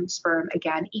form sperm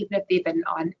again, even if they've been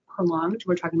on prolonged,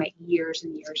 we're talking about years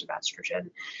and years of estrogen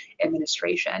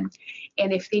administration.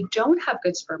 And if they don't have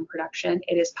good sperm production,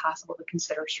 it is possible to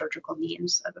consider surgical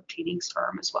means of obtaining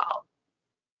sperm as well.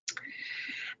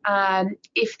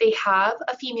 If they have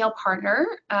a female partner,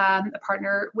 a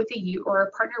partner with a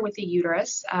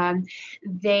uterus,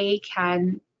 they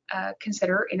can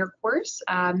consider intercourse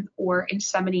or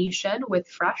insemination with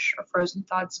fresh or frozen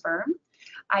thawed sperm.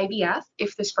 IVF,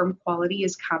 if the sperm quality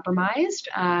is compromised,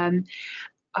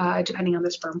 depending on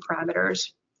the sperm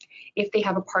parameters. If they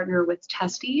have a partner with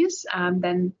testes,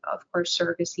 then of course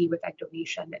surrogacy with egg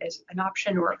donation is an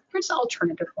option, or there's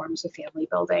alternative forms of family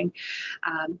building,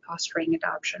 fostering,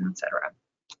 adoption, etc.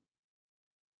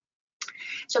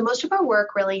 So most of our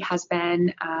work really has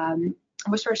been,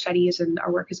 most of our studies and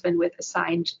our work has been with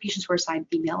patients who are assigned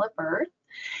female at birth.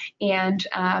 And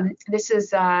this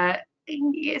is,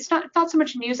 it's not so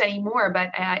much news anymore,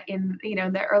 but in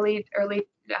the early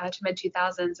to mid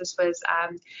 2000s, this was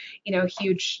a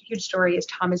huge story, as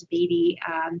Thomas Beatty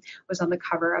was on the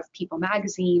cover of People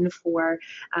magazine for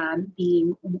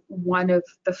being one of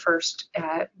the first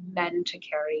men to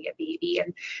carry a baby.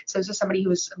 And so this is somebody who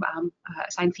was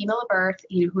assigned female at birth,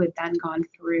 who had then gone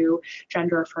through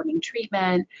gender affirming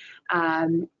treatment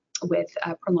with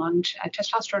prolonged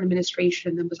testosterone administration,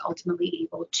 and then was ultimately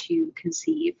able to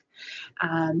conceive.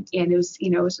 And it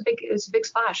was a big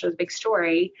splash. It was a big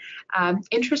story.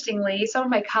 Interestingly, some of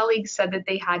my colleagues said that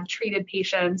they had treated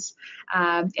patients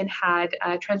and had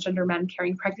transgender men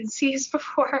carrying pregnancies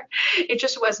before. It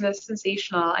just wasn't as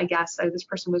sensational, I guess. This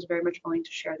person was very much willing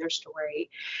to share their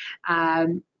story.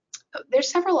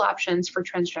 There's several options for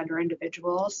transgender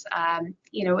individuals.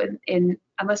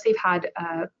 Unless they've had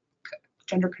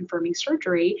gender confirming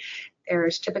surgery,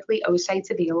 there's typically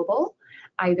oocytes available,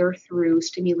 either through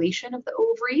stimulation of the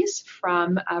ovaries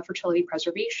from fertility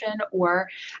preservation, or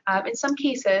in some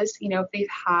cases, if they've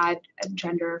had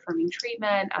gender affirming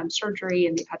treatment, surgery,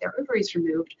 and they've had their ovaries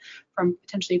removed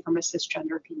potentially from a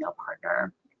cisgender female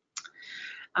partner.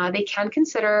 They can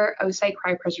consider oocyte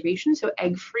cryopreservation, so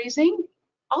egg freezing.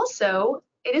 Also,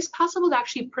 it is possible to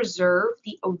actually preserve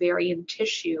the ovarian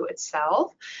tissue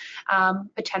itself,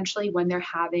 potentially when they're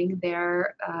having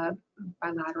their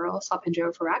bilateral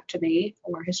salpingo-oophorectomy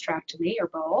or hysterectomy or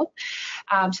both.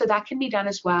 So that can be done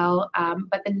as well,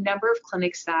 but the number of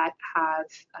clinics that have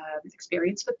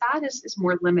experience with that is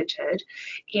more limited,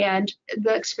 and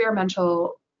the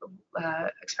experimental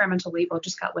label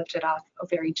just got lifted off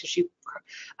ovarian tissue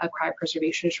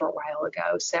cryopreservation a short while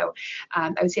ago. So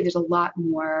I would say there's a lot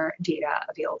more data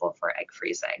available for egg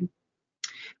freezing.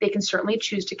 They can certainly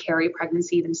choose to carry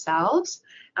pregnancy themselves.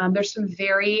 There's some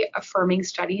very affirming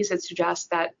studies that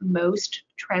suggest that most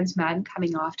trans men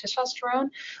coming off testosterone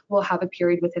will have a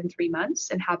period within 3 months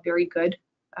and have very good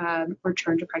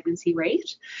return to pregnancy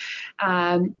rate.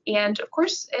 And of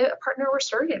course, a partner or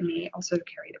surrogate may also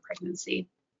carry the pregnancy.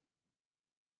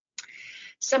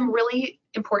 Some really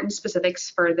important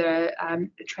specifics for the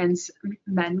trans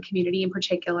men community in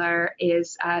particular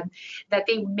is that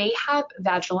they may have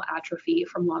vaginal atrophy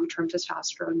from long-term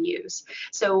testosterone use.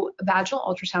 So vaginal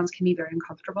ultrasounds can be very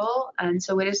uncomfortable, and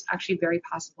so it is actually very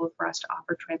possible for us to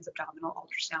offer transabdominal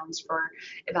ultrasounds for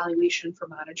evaluation for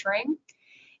monitoring.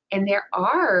 And there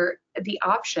are the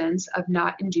options of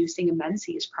not inducing a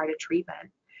menses prior to treatment.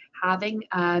 Having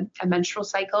a menstrual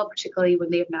cycle, particularly when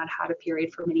they have not had a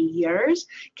period for many years,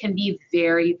 can be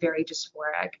very, very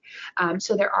dysphoric.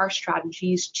 So there are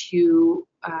strategies to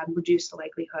reduce the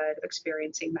likelihood of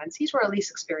experiencing menses, or at least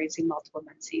experiencing multiple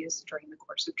menses during the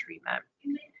course of treatment.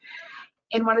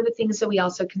 And one of the things that we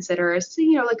also consider is,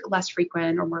 like less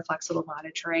frequent or more flexible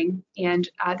monitoring. And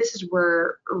this is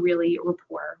where really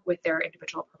rapport with their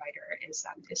individual provider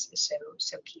is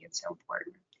so key and so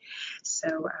important.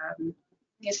 So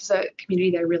this is a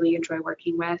community that I really enjoy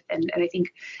working with, and I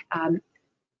think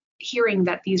hearing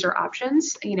that these are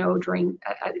options, during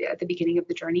at the beginning of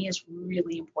the journey is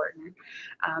really important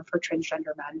for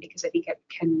transgender men, because I think it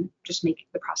can just make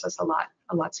the process a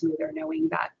lot smoother, knowing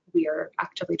that we are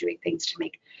actively doing things to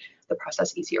make the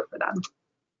process easier for them.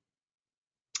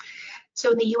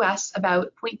 So in the US,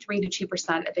 about 0.3 to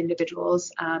 2% of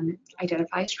individuals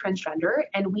identify as transgender,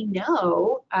 and we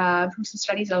know from some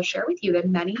studies I'll share with you that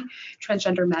many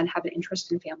transgender men have an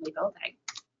interest in family building.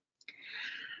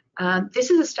 This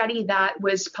is a study that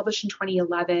was published in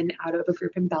 2011 out of a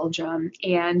group in Belgium,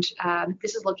 and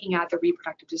this is looking at the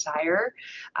reproductive desire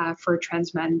for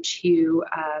trans men to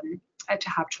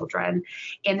have children.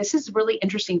 And this is a really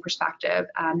interesting perspective.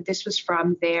 This was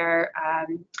from their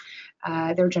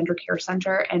gender care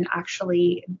center, and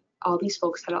actually all these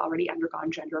folks had already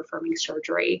undergone gender affirming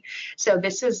surgery. So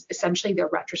this is essentially their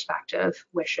retrospective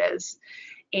wishes.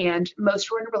 And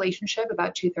most were in a relationship,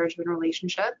 about 2/3 were in a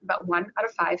relationship, about 1 out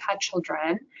of 5 had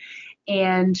children,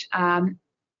 and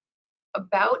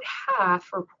about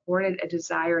half reported a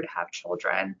desire to have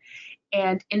children.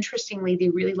 And interestingly, they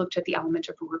really looked at the element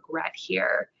of regret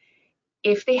here.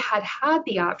 If they had had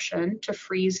the option to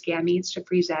freeze gametes, to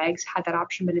freeze eggs, had that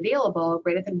option been available,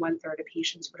 greater than 1/3 of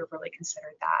patients would have really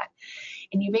considered that.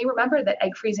 And you may remember that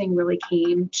egg freezing really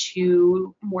came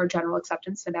to more general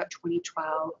acceptance in about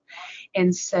 2012.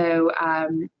 And so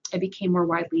it became more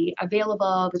widely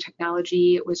available. The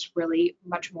technology was really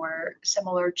much more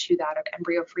similar to that of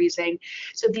embryo freezing.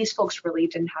 So these folks really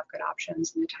didn't have good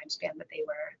options in the time span that they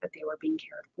were being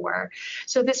cared for.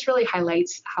 So this really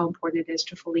highlights how important it is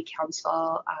to fully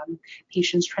counsel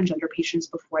patients, transgender patients,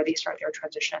 before they start their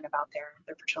transition about their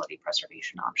fertility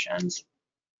preservation options.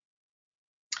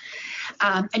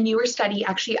 A newer study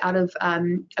actually out of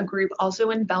a group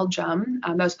also in Belgium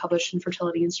that was published in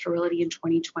Fertility and Sterility in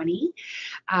 2020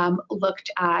 looked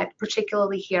at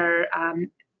particularly here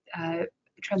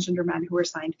transgender men who were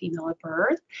assigned female at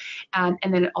birth, and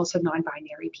then also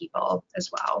non-binary people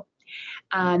as well.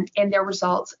 And their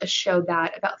results showed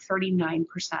that about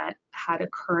 39% had a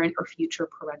current or future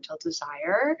parental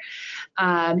desire.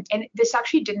 And this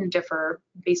actually didn't differ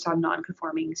based on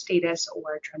non-conforming status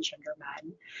or transgender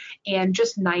men. And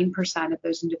just 9% of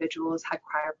those individuals had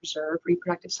cryopreserved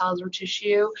reproductive cells or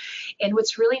tissue. And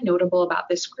what's really notable about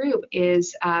this group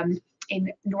is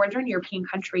in Northern European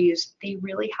countries, they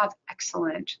really have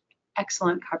excellent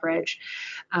coverage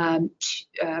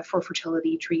for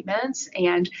fertility treatments.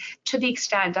 And to the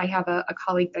extent, I have a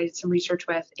colleague that I did some research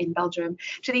with in Belgium,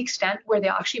 to the extent where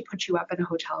they'll actually put you up in a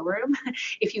hotel room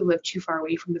if you live too far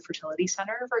away from the fertility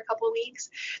center for a couple of weeks.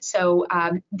 So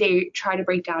they try to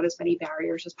break down as many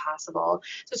barriers as possible.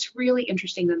 So it's really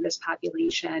interesting that in this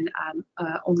population,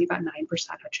 only about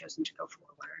 9% have chosen to go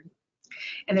forward.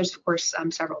 And there's, of course,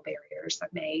 several barriers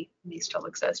that may still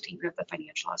exist, even if the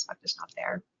financial aspect is not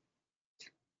there.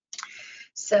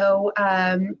 So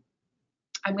that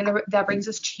brings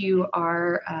us to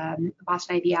our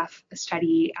Boston IVF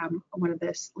study, one of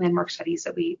the landmark studies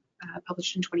that we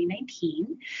published in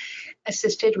 2019,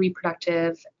 assisted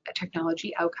reproductive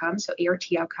technology outcomes, so ART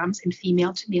outcomes, in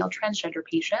female to male transgender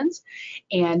patients,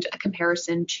 and a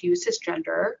comparison to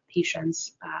cisgender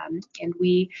patients. And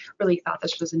we really thought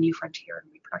this was a new frontier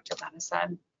in reproductive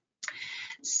medicine.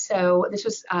 So this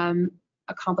was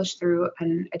accomplished through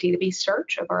a database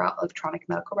search of our electronic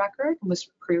medical record and was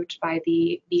approved by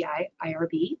the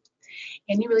IRB.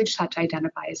 And you really just had to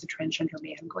identify as a transgender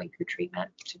man going through treatment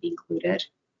to be included.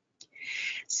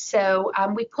 So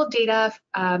we pulled data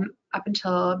up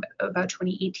until about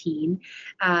 2018,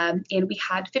 and we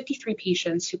had 53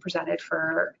 patients who presented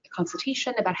for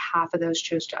consultation. About half of those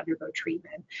chose to undergo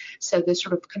treatment. So this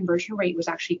sort of conversion rate was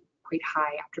actually quite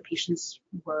high after patients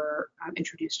were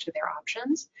introduced to their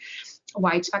options. A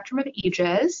wide spectrum of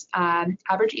ages.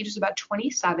 Average age is about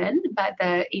 27, but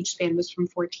the age span was from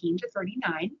 14 to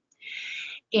 39.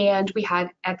 And we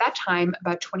had, at that time,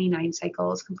 about 29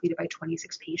 cycles completed by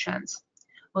 26 patients.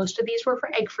 Most of these were for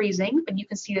egg freezing, but you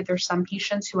can see that there's some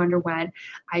patients who underwent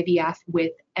IVF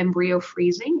with embryo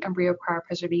freezing, embryo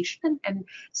cryopreservation, and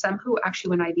some who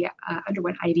actually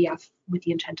underwent IVF with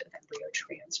the intent of embryo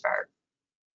transfer.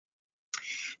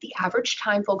 The average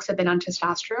time folks had been on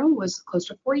testosterone was close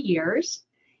to 4 years,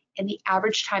 and the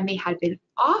average time they had been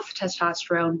off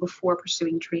testosterone before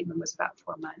pursuing treatment was about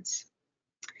 4 months.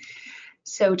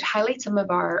 So to highlight some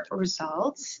of our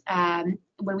results,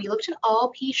 when we looked at all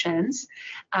patients,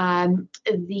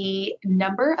 the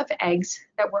number of eggs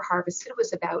that were harvested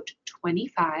was about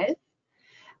 25.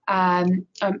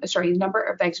 sorry, the number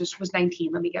of eggs was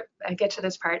 19. Let me get to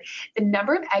this part. The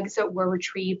number of eggs that were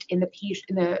retrieved in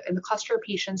the cluster of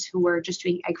patients who were just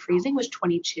doing egg freezing was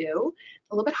 22,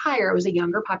 a little bit higher. It was a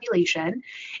younger population.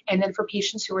 And then for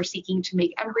patients who were seeking to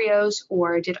make embryos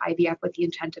or did IVF with the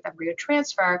intent of embryo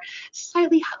transfer,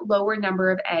 slightly lower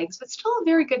number of eggs, but still a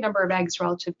very good number of eggs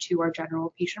relative to our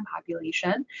general patient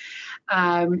population.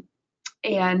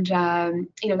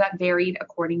 That varied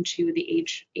according to the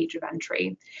age of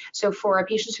entry. So for our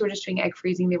patients who were just doing egg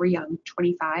freezing, they were young,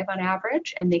 25 on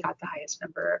average, and they got the highest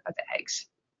number of eggs.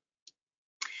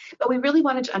 But we really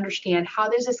wanted to understand, how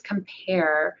does this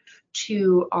compare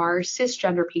to our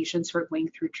cisgender patients who are going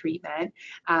through treatment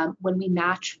when we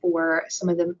match for some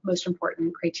of the most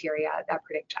important criteria that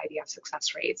predict IVF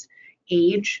success rates: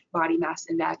 age, body mass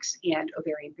index, and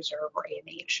ovarian reserve, or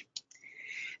AMH.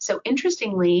 So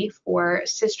interestingly, for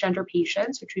cisgender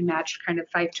patients, which we matched kind of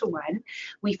 5 to 1,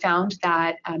 we found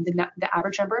that the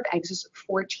average number of eggs is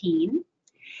 14.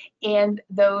 And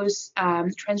those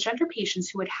transgender patients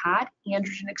who had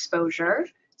androgen exposure,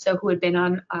 so who had been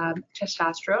on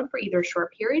testosterone for either a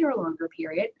short period or a longer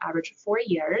period, average of 4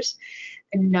 years,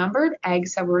 the number of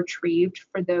eggs that were retrieved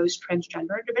for those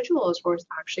transgender individuals was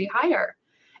actually higher.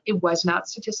 It was not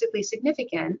statistically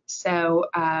significant, so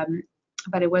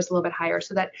but it was a little bit higher.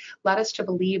 So that led us to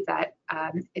believe that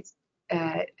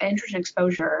androgen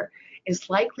exposure is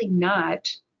likely not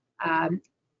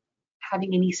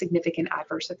having any significant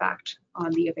adverse effect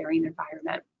on the ovarian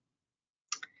environment.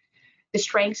 The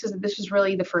strengths is that this was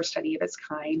really the first study of its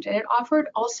kind, and it offered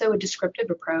also a descriptive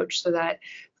approach so that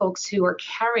folks who are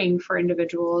caring for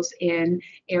individuals in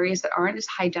areas that aren't as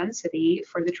high density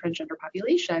for the transgender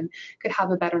population could have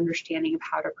a better understanding of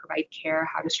how to provide care,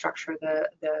 how to structure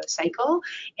the cycle,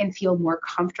 and feel more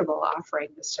comfortable offering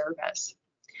the service.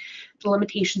 The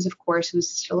limitations, of course, was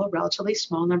still a relatively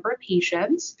small number of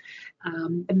patients.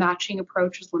 The matching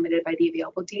approach was limited by the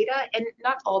available data, and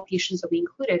not all patients that we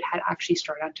included had actually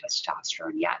started on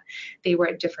testosterone yet. They were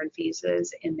at different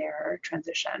phases in their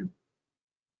transition.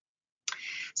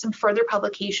 Some further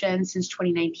publications since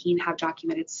 2019 have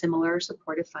documented similar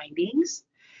supportive findings.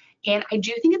 And I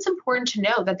do think it's important to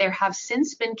know that there have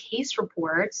since been case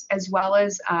reports, as well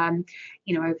as,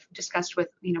 I've discussed with,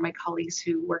 my colleagues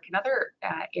who work in other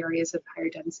areas of higher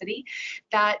density,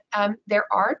 that there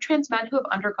are trans men who have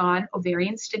undergone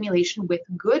ovarian stimulation with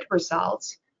good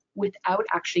results without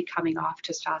actually coming off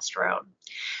testosterone.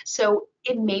 So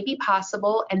it may be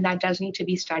possible, and that does need to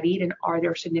be studied, and are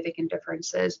there significant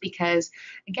differences? Because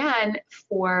again,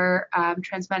 for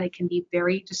trans men, it can be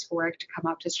very dysphoric to come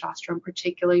off testosterone,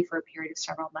 particularly for a period of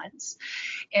several months.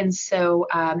 And so,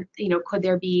 could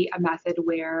there be a method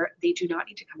where they do not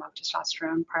need to come off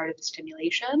testosterone prior to the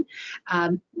stimulation?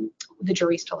 The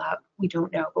jury's still out. We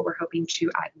don't know, but we're hoping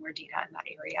to add more data in that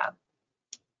area.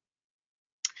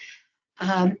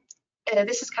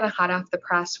 This is kind of hot off the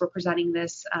press. We're presenting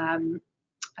this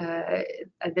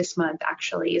this month,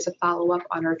 actually, as a follow-up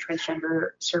on our transgender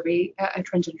survey, a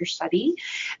transgender study.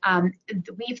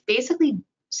 We've basically,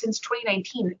 since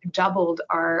 2019, doubled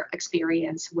our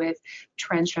experience with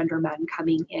transgender men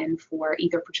coming in for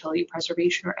either fertility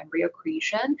preservation or embryo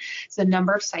creation. So the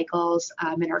number of cycles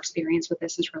and our experience with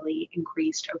this has really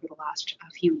increased over the last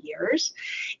few years.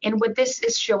 And what this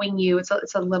is showing you, it's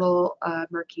a little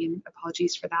murky, and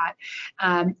apologies for that,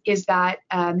 is that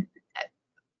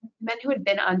men who had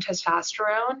been on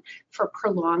testosterone for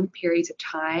prolonged periods of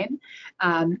time,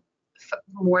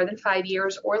 more than 5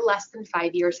 years or less than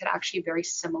 5 years, had actually very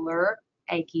similar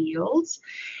egg yields,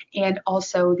 and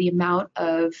also the amount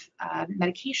of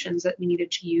medications that we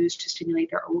needed to use to stimulate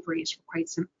their ovaries were quite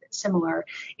similar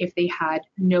if they had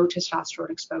no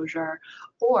testosterone exposure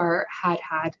or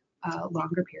had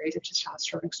longer periods of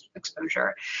testosterone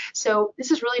exposure. So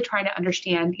this is really trying to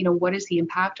understand, what is the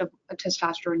impact of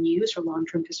testosterone use or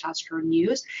long-term testosterone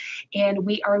use, and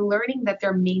we are learning that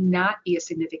there may not be a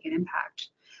significant impact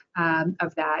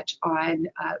of that on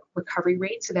recovery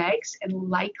rates of eggs, and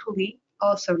likely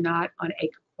also not on egg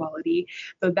quality,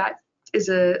 though that is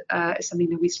something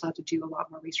that we still have to do a lot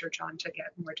more research on to get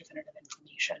more definitive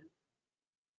information.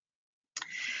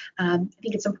 I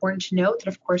think it's important to note that,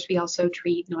 of course, we also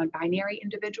treat non-binary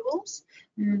individuals.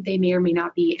 They may or may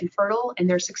not be infertile, and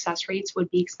their success rates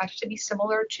would be expected to be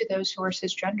similar to those who are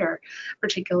cisgender,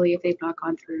 particularly if they've not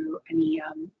gone through any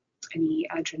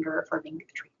gender-affirming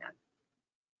treatment.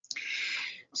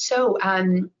 So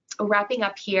wrapping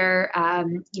up here,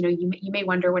 you may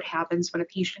wonder what happens when a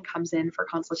patient comes in for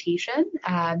consultation.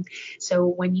 So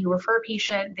when you refer a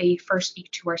patient, they first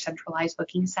speak to our centralized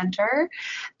booking center.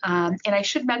 And I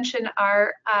should mention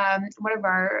one of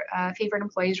our favorite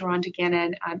employees, Rhonda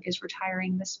Gannon, is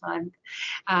retiring this month.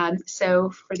 So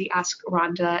for the Ask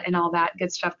Rhonda and all that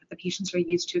good stuff that the patients are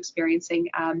used to experiencing,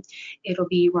 it'll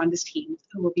be Rhonda's team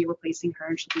who will be replacing her,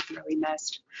 and she'll be really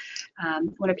missed.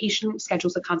 When a patient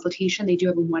schedules a consultation, they do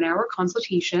have a 1-hour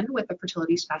consultation with a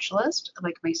fertility specialist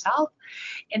like myself,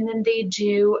 and then they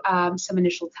do some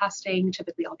initial testing,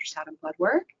 typically ultrasound and blood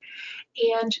work.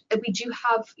 And we do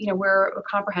have, we're a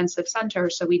comprehensive center,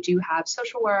 so we do have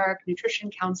social work,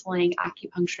 nutrition counseling,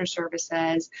 acupuncture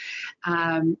services,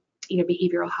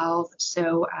 behavioral health.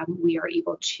 So we are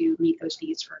able to meet those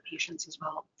needs for our patients as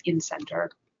well in center.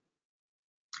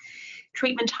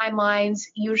 Treatment timelines,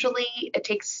 usually it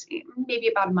takes maybe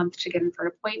about a month to get in for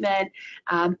an appointment,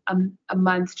 a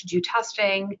month to do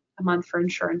testing, a month for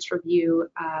insurance review,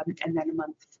 and then a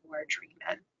month for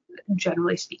treatment,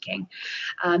 generally speaking.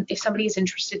 If somebody is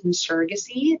interested in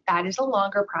surrogacy, that is a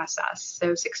longer process.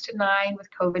 So 6 to 9 with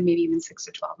COVID, maybe even 6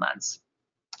 to 12 months.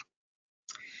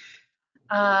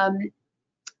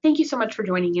 Thank you so much for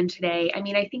joining in today. I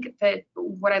mean, I think that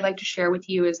what I'd like to share with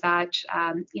you is that,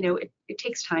 it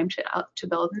takes time to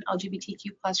build an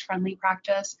LGBTQ plus friendly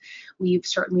practice. We've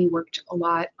certainly worked a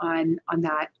lot on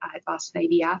that at Boston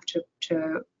IVF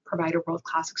to provide a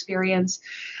world-class experience.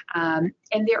 And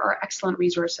there are excellent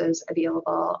resources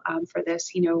available for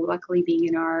this. Luckily being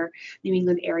in our New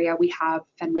England area, we have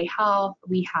Fenway Health,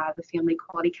 we have the Family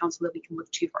Quality Council that we can look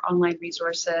to for online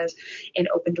resources, and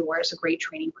Open Doors, a great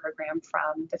training program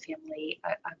from the Family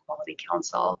Quality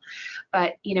Council.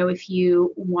 But, if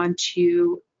you want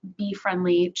to be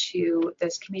friendly to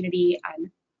this community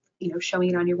and, showing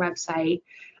it on your website,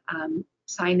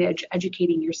 signage,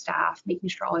 educating your staff, making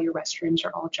sure all your restrooms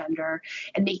are all gender,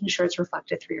 and making sure it's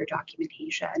reflected through your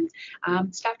documentation.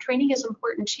 Staff training is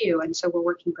important too, and so we're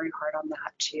working very hard on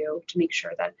that too, to make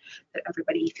sure that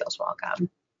everybody feels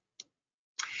welcome.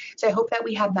 So I hope that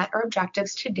we have met our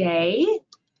objectives today.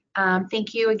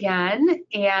 Thank you again,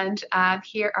 and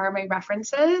here are my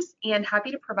references, and happy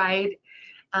to provide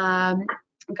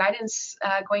guidance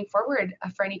going forward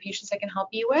for any patients I can help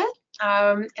you with.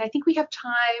 And I think we have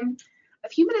time, a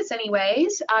few minutes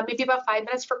anyways, maybe about 5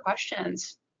 minutes for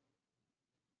questions.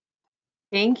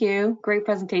 Thank you. Great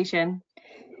presentation.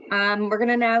 We're going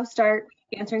to now start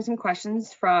answering some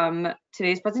questions from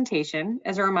today's presentation.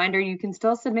 As a reminder, you can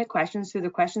still submit questions through the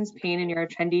questions pane in your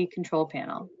attendee control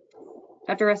panel.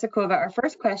 Dr. Resetkova, our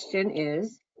first question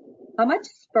is, how much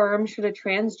sperm should a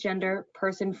transgender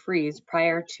person freeze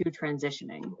prior to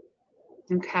transitioning?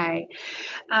 Okay.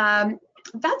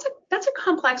 That's a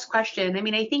complex question. I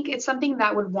mean, I think it's something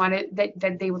that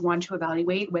that they would want to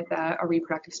evaluate with a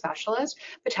reproductive specialist,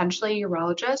 potentially a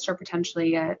urologist or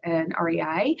potentially an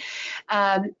REI,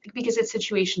 because it's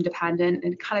situation dependent,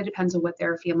 and it kind of depends on what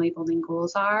their family building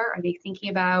goals are. Are they thinking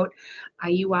about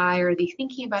IUI? Are they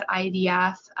thinking about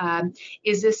IVF?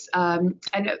 Is this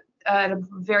at a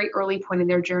very early point in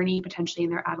their journey, potentially in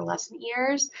their adolescent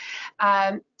years?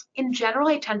 In general,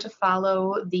 I tend to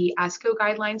follow the ASCO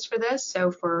guidelines for this.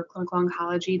 So for clinical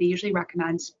oncology, they usually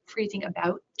recommend freezing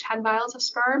about 10 vials of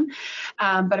sperm.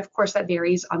 But of course, that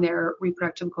varies on their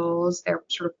reproductive goals, their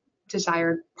sort of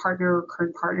desired partner or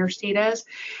current partner status,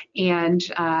 and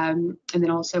then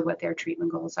also what their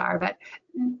treatment goals are. But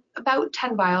about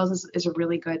 10 vials is a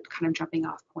really good kind of jumping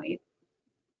off point.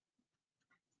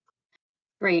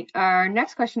 Great. Our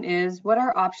next question is, what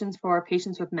are options for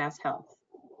patients with Mass Health?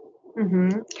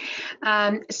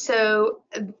 So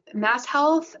Mass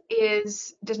Health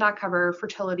does not cover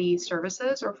fertility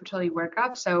services or fertility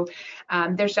workup. So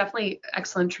there's definitely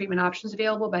excellent treatment options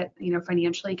available, but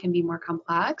financially can be more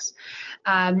complex.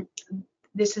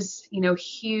 This is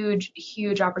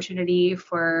huge opportunity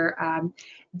for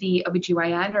the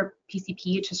OBGYN or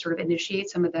PCP to sort of initiate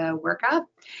some of the workup.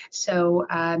 So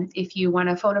if you want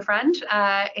to phone a friend,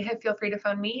 feel free to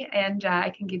phone me, and I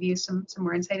can give you some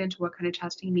more insight into what kind of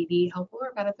testing may be helpful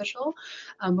or beneficial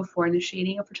before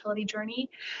initiating a fertility journey.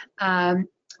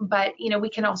 But we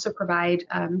can also provide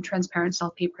transparent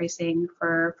self-pay pricing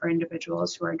for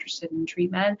individuals who are interested in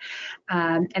treatment,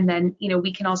 and then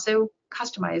we can also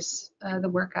customize the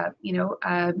workup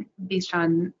based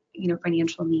on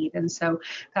financial need, and so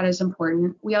that is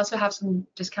important. We also have some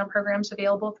discount programs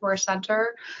available through our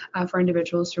center for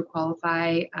individuals who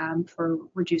qualify for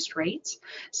reduced rates.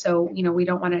 So we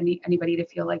don't want anybody to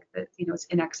feel like that it's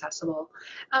inaccessible.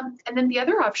 And then the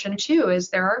other option too is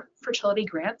there are fertility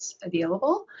grants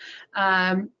available.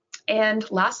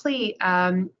 And lastly,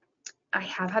 I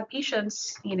have had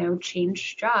patients,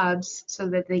 change jobs so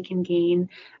that they can gain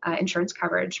insurance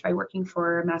coverage by working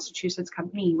for a Massachusetts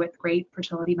company with great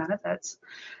fertility benefits,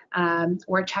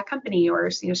 or a tech company,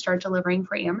 or start delivering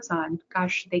for Amazon.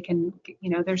 Gosh, they can,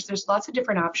 there's lots of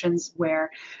different options where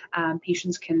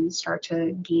patients can start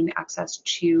to gain access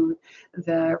to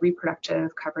the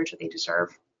reproductive coverage that they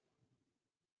deserve.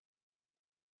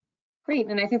 Great,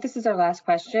 and I think this is our last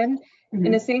question. Mm-hmm.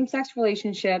 In a same-sex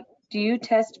relationship, do you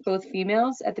test both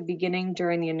females at the beginning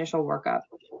during the initial workup?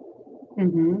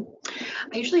 Mm-hmm.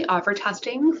 I usually offer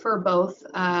testing for both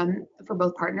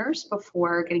partners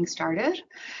before getting started.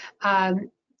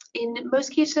 In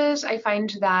most cases, I find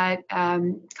that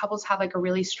couples have like a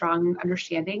really strong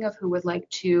understanding of who would like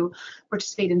to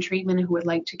participate in treatment and who would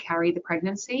like to carry the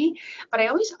pregnancy. But I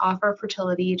always offer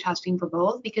fertility testing for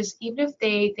both, because even if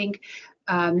they think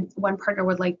one partner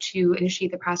would like to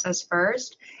initiate the process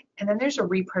first, and then there's a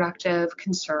reproductive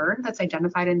concern that's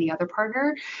identified in the other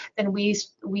partner, then we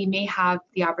may have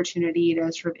the opportunity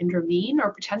to sort of intervene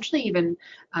or potentially even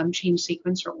change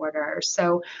sequence or order.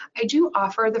 So I do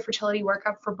offer the fertility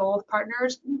workup for both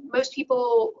partners. Most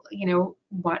people, know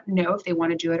if they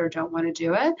want to do it or don't want to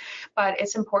do it, but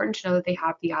it's important to know that they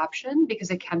have the option, because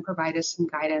it can provide us some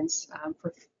guidance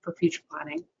for future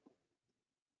planning.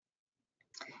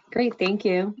 Great, thank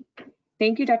you.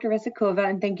 Thank you, Dr. Resetkova,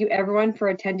 and thank you everyone for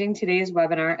attending today's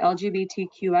webinar,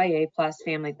 LGBTQIA+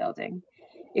 Family Building.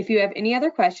 If you have any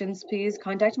other questions, please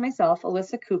contact myself,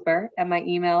 Alyssa Cooper, at my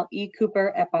email,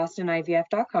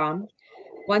 ecooper@bostonivf.com.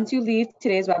 Once you leave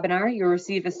today's webinar, you'll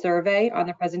receive a survey on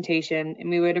the presentation, and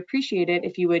we would appreciate it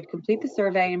if you would complete the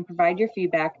survey and provide your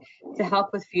feedback to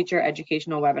help with future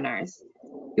educational webinars.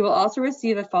 You will also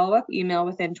receive a follow-up email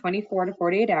within 24 to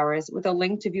 48 hours with a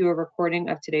link to view a recording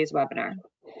of today's webinar.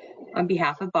 On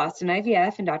behalf of Boston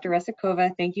IVF and Dr.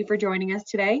 Resetkova, thank you for joining us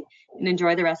today, and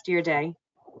enjoy the rest of your day.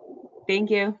 Thank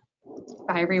you.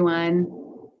 Bye, everyone.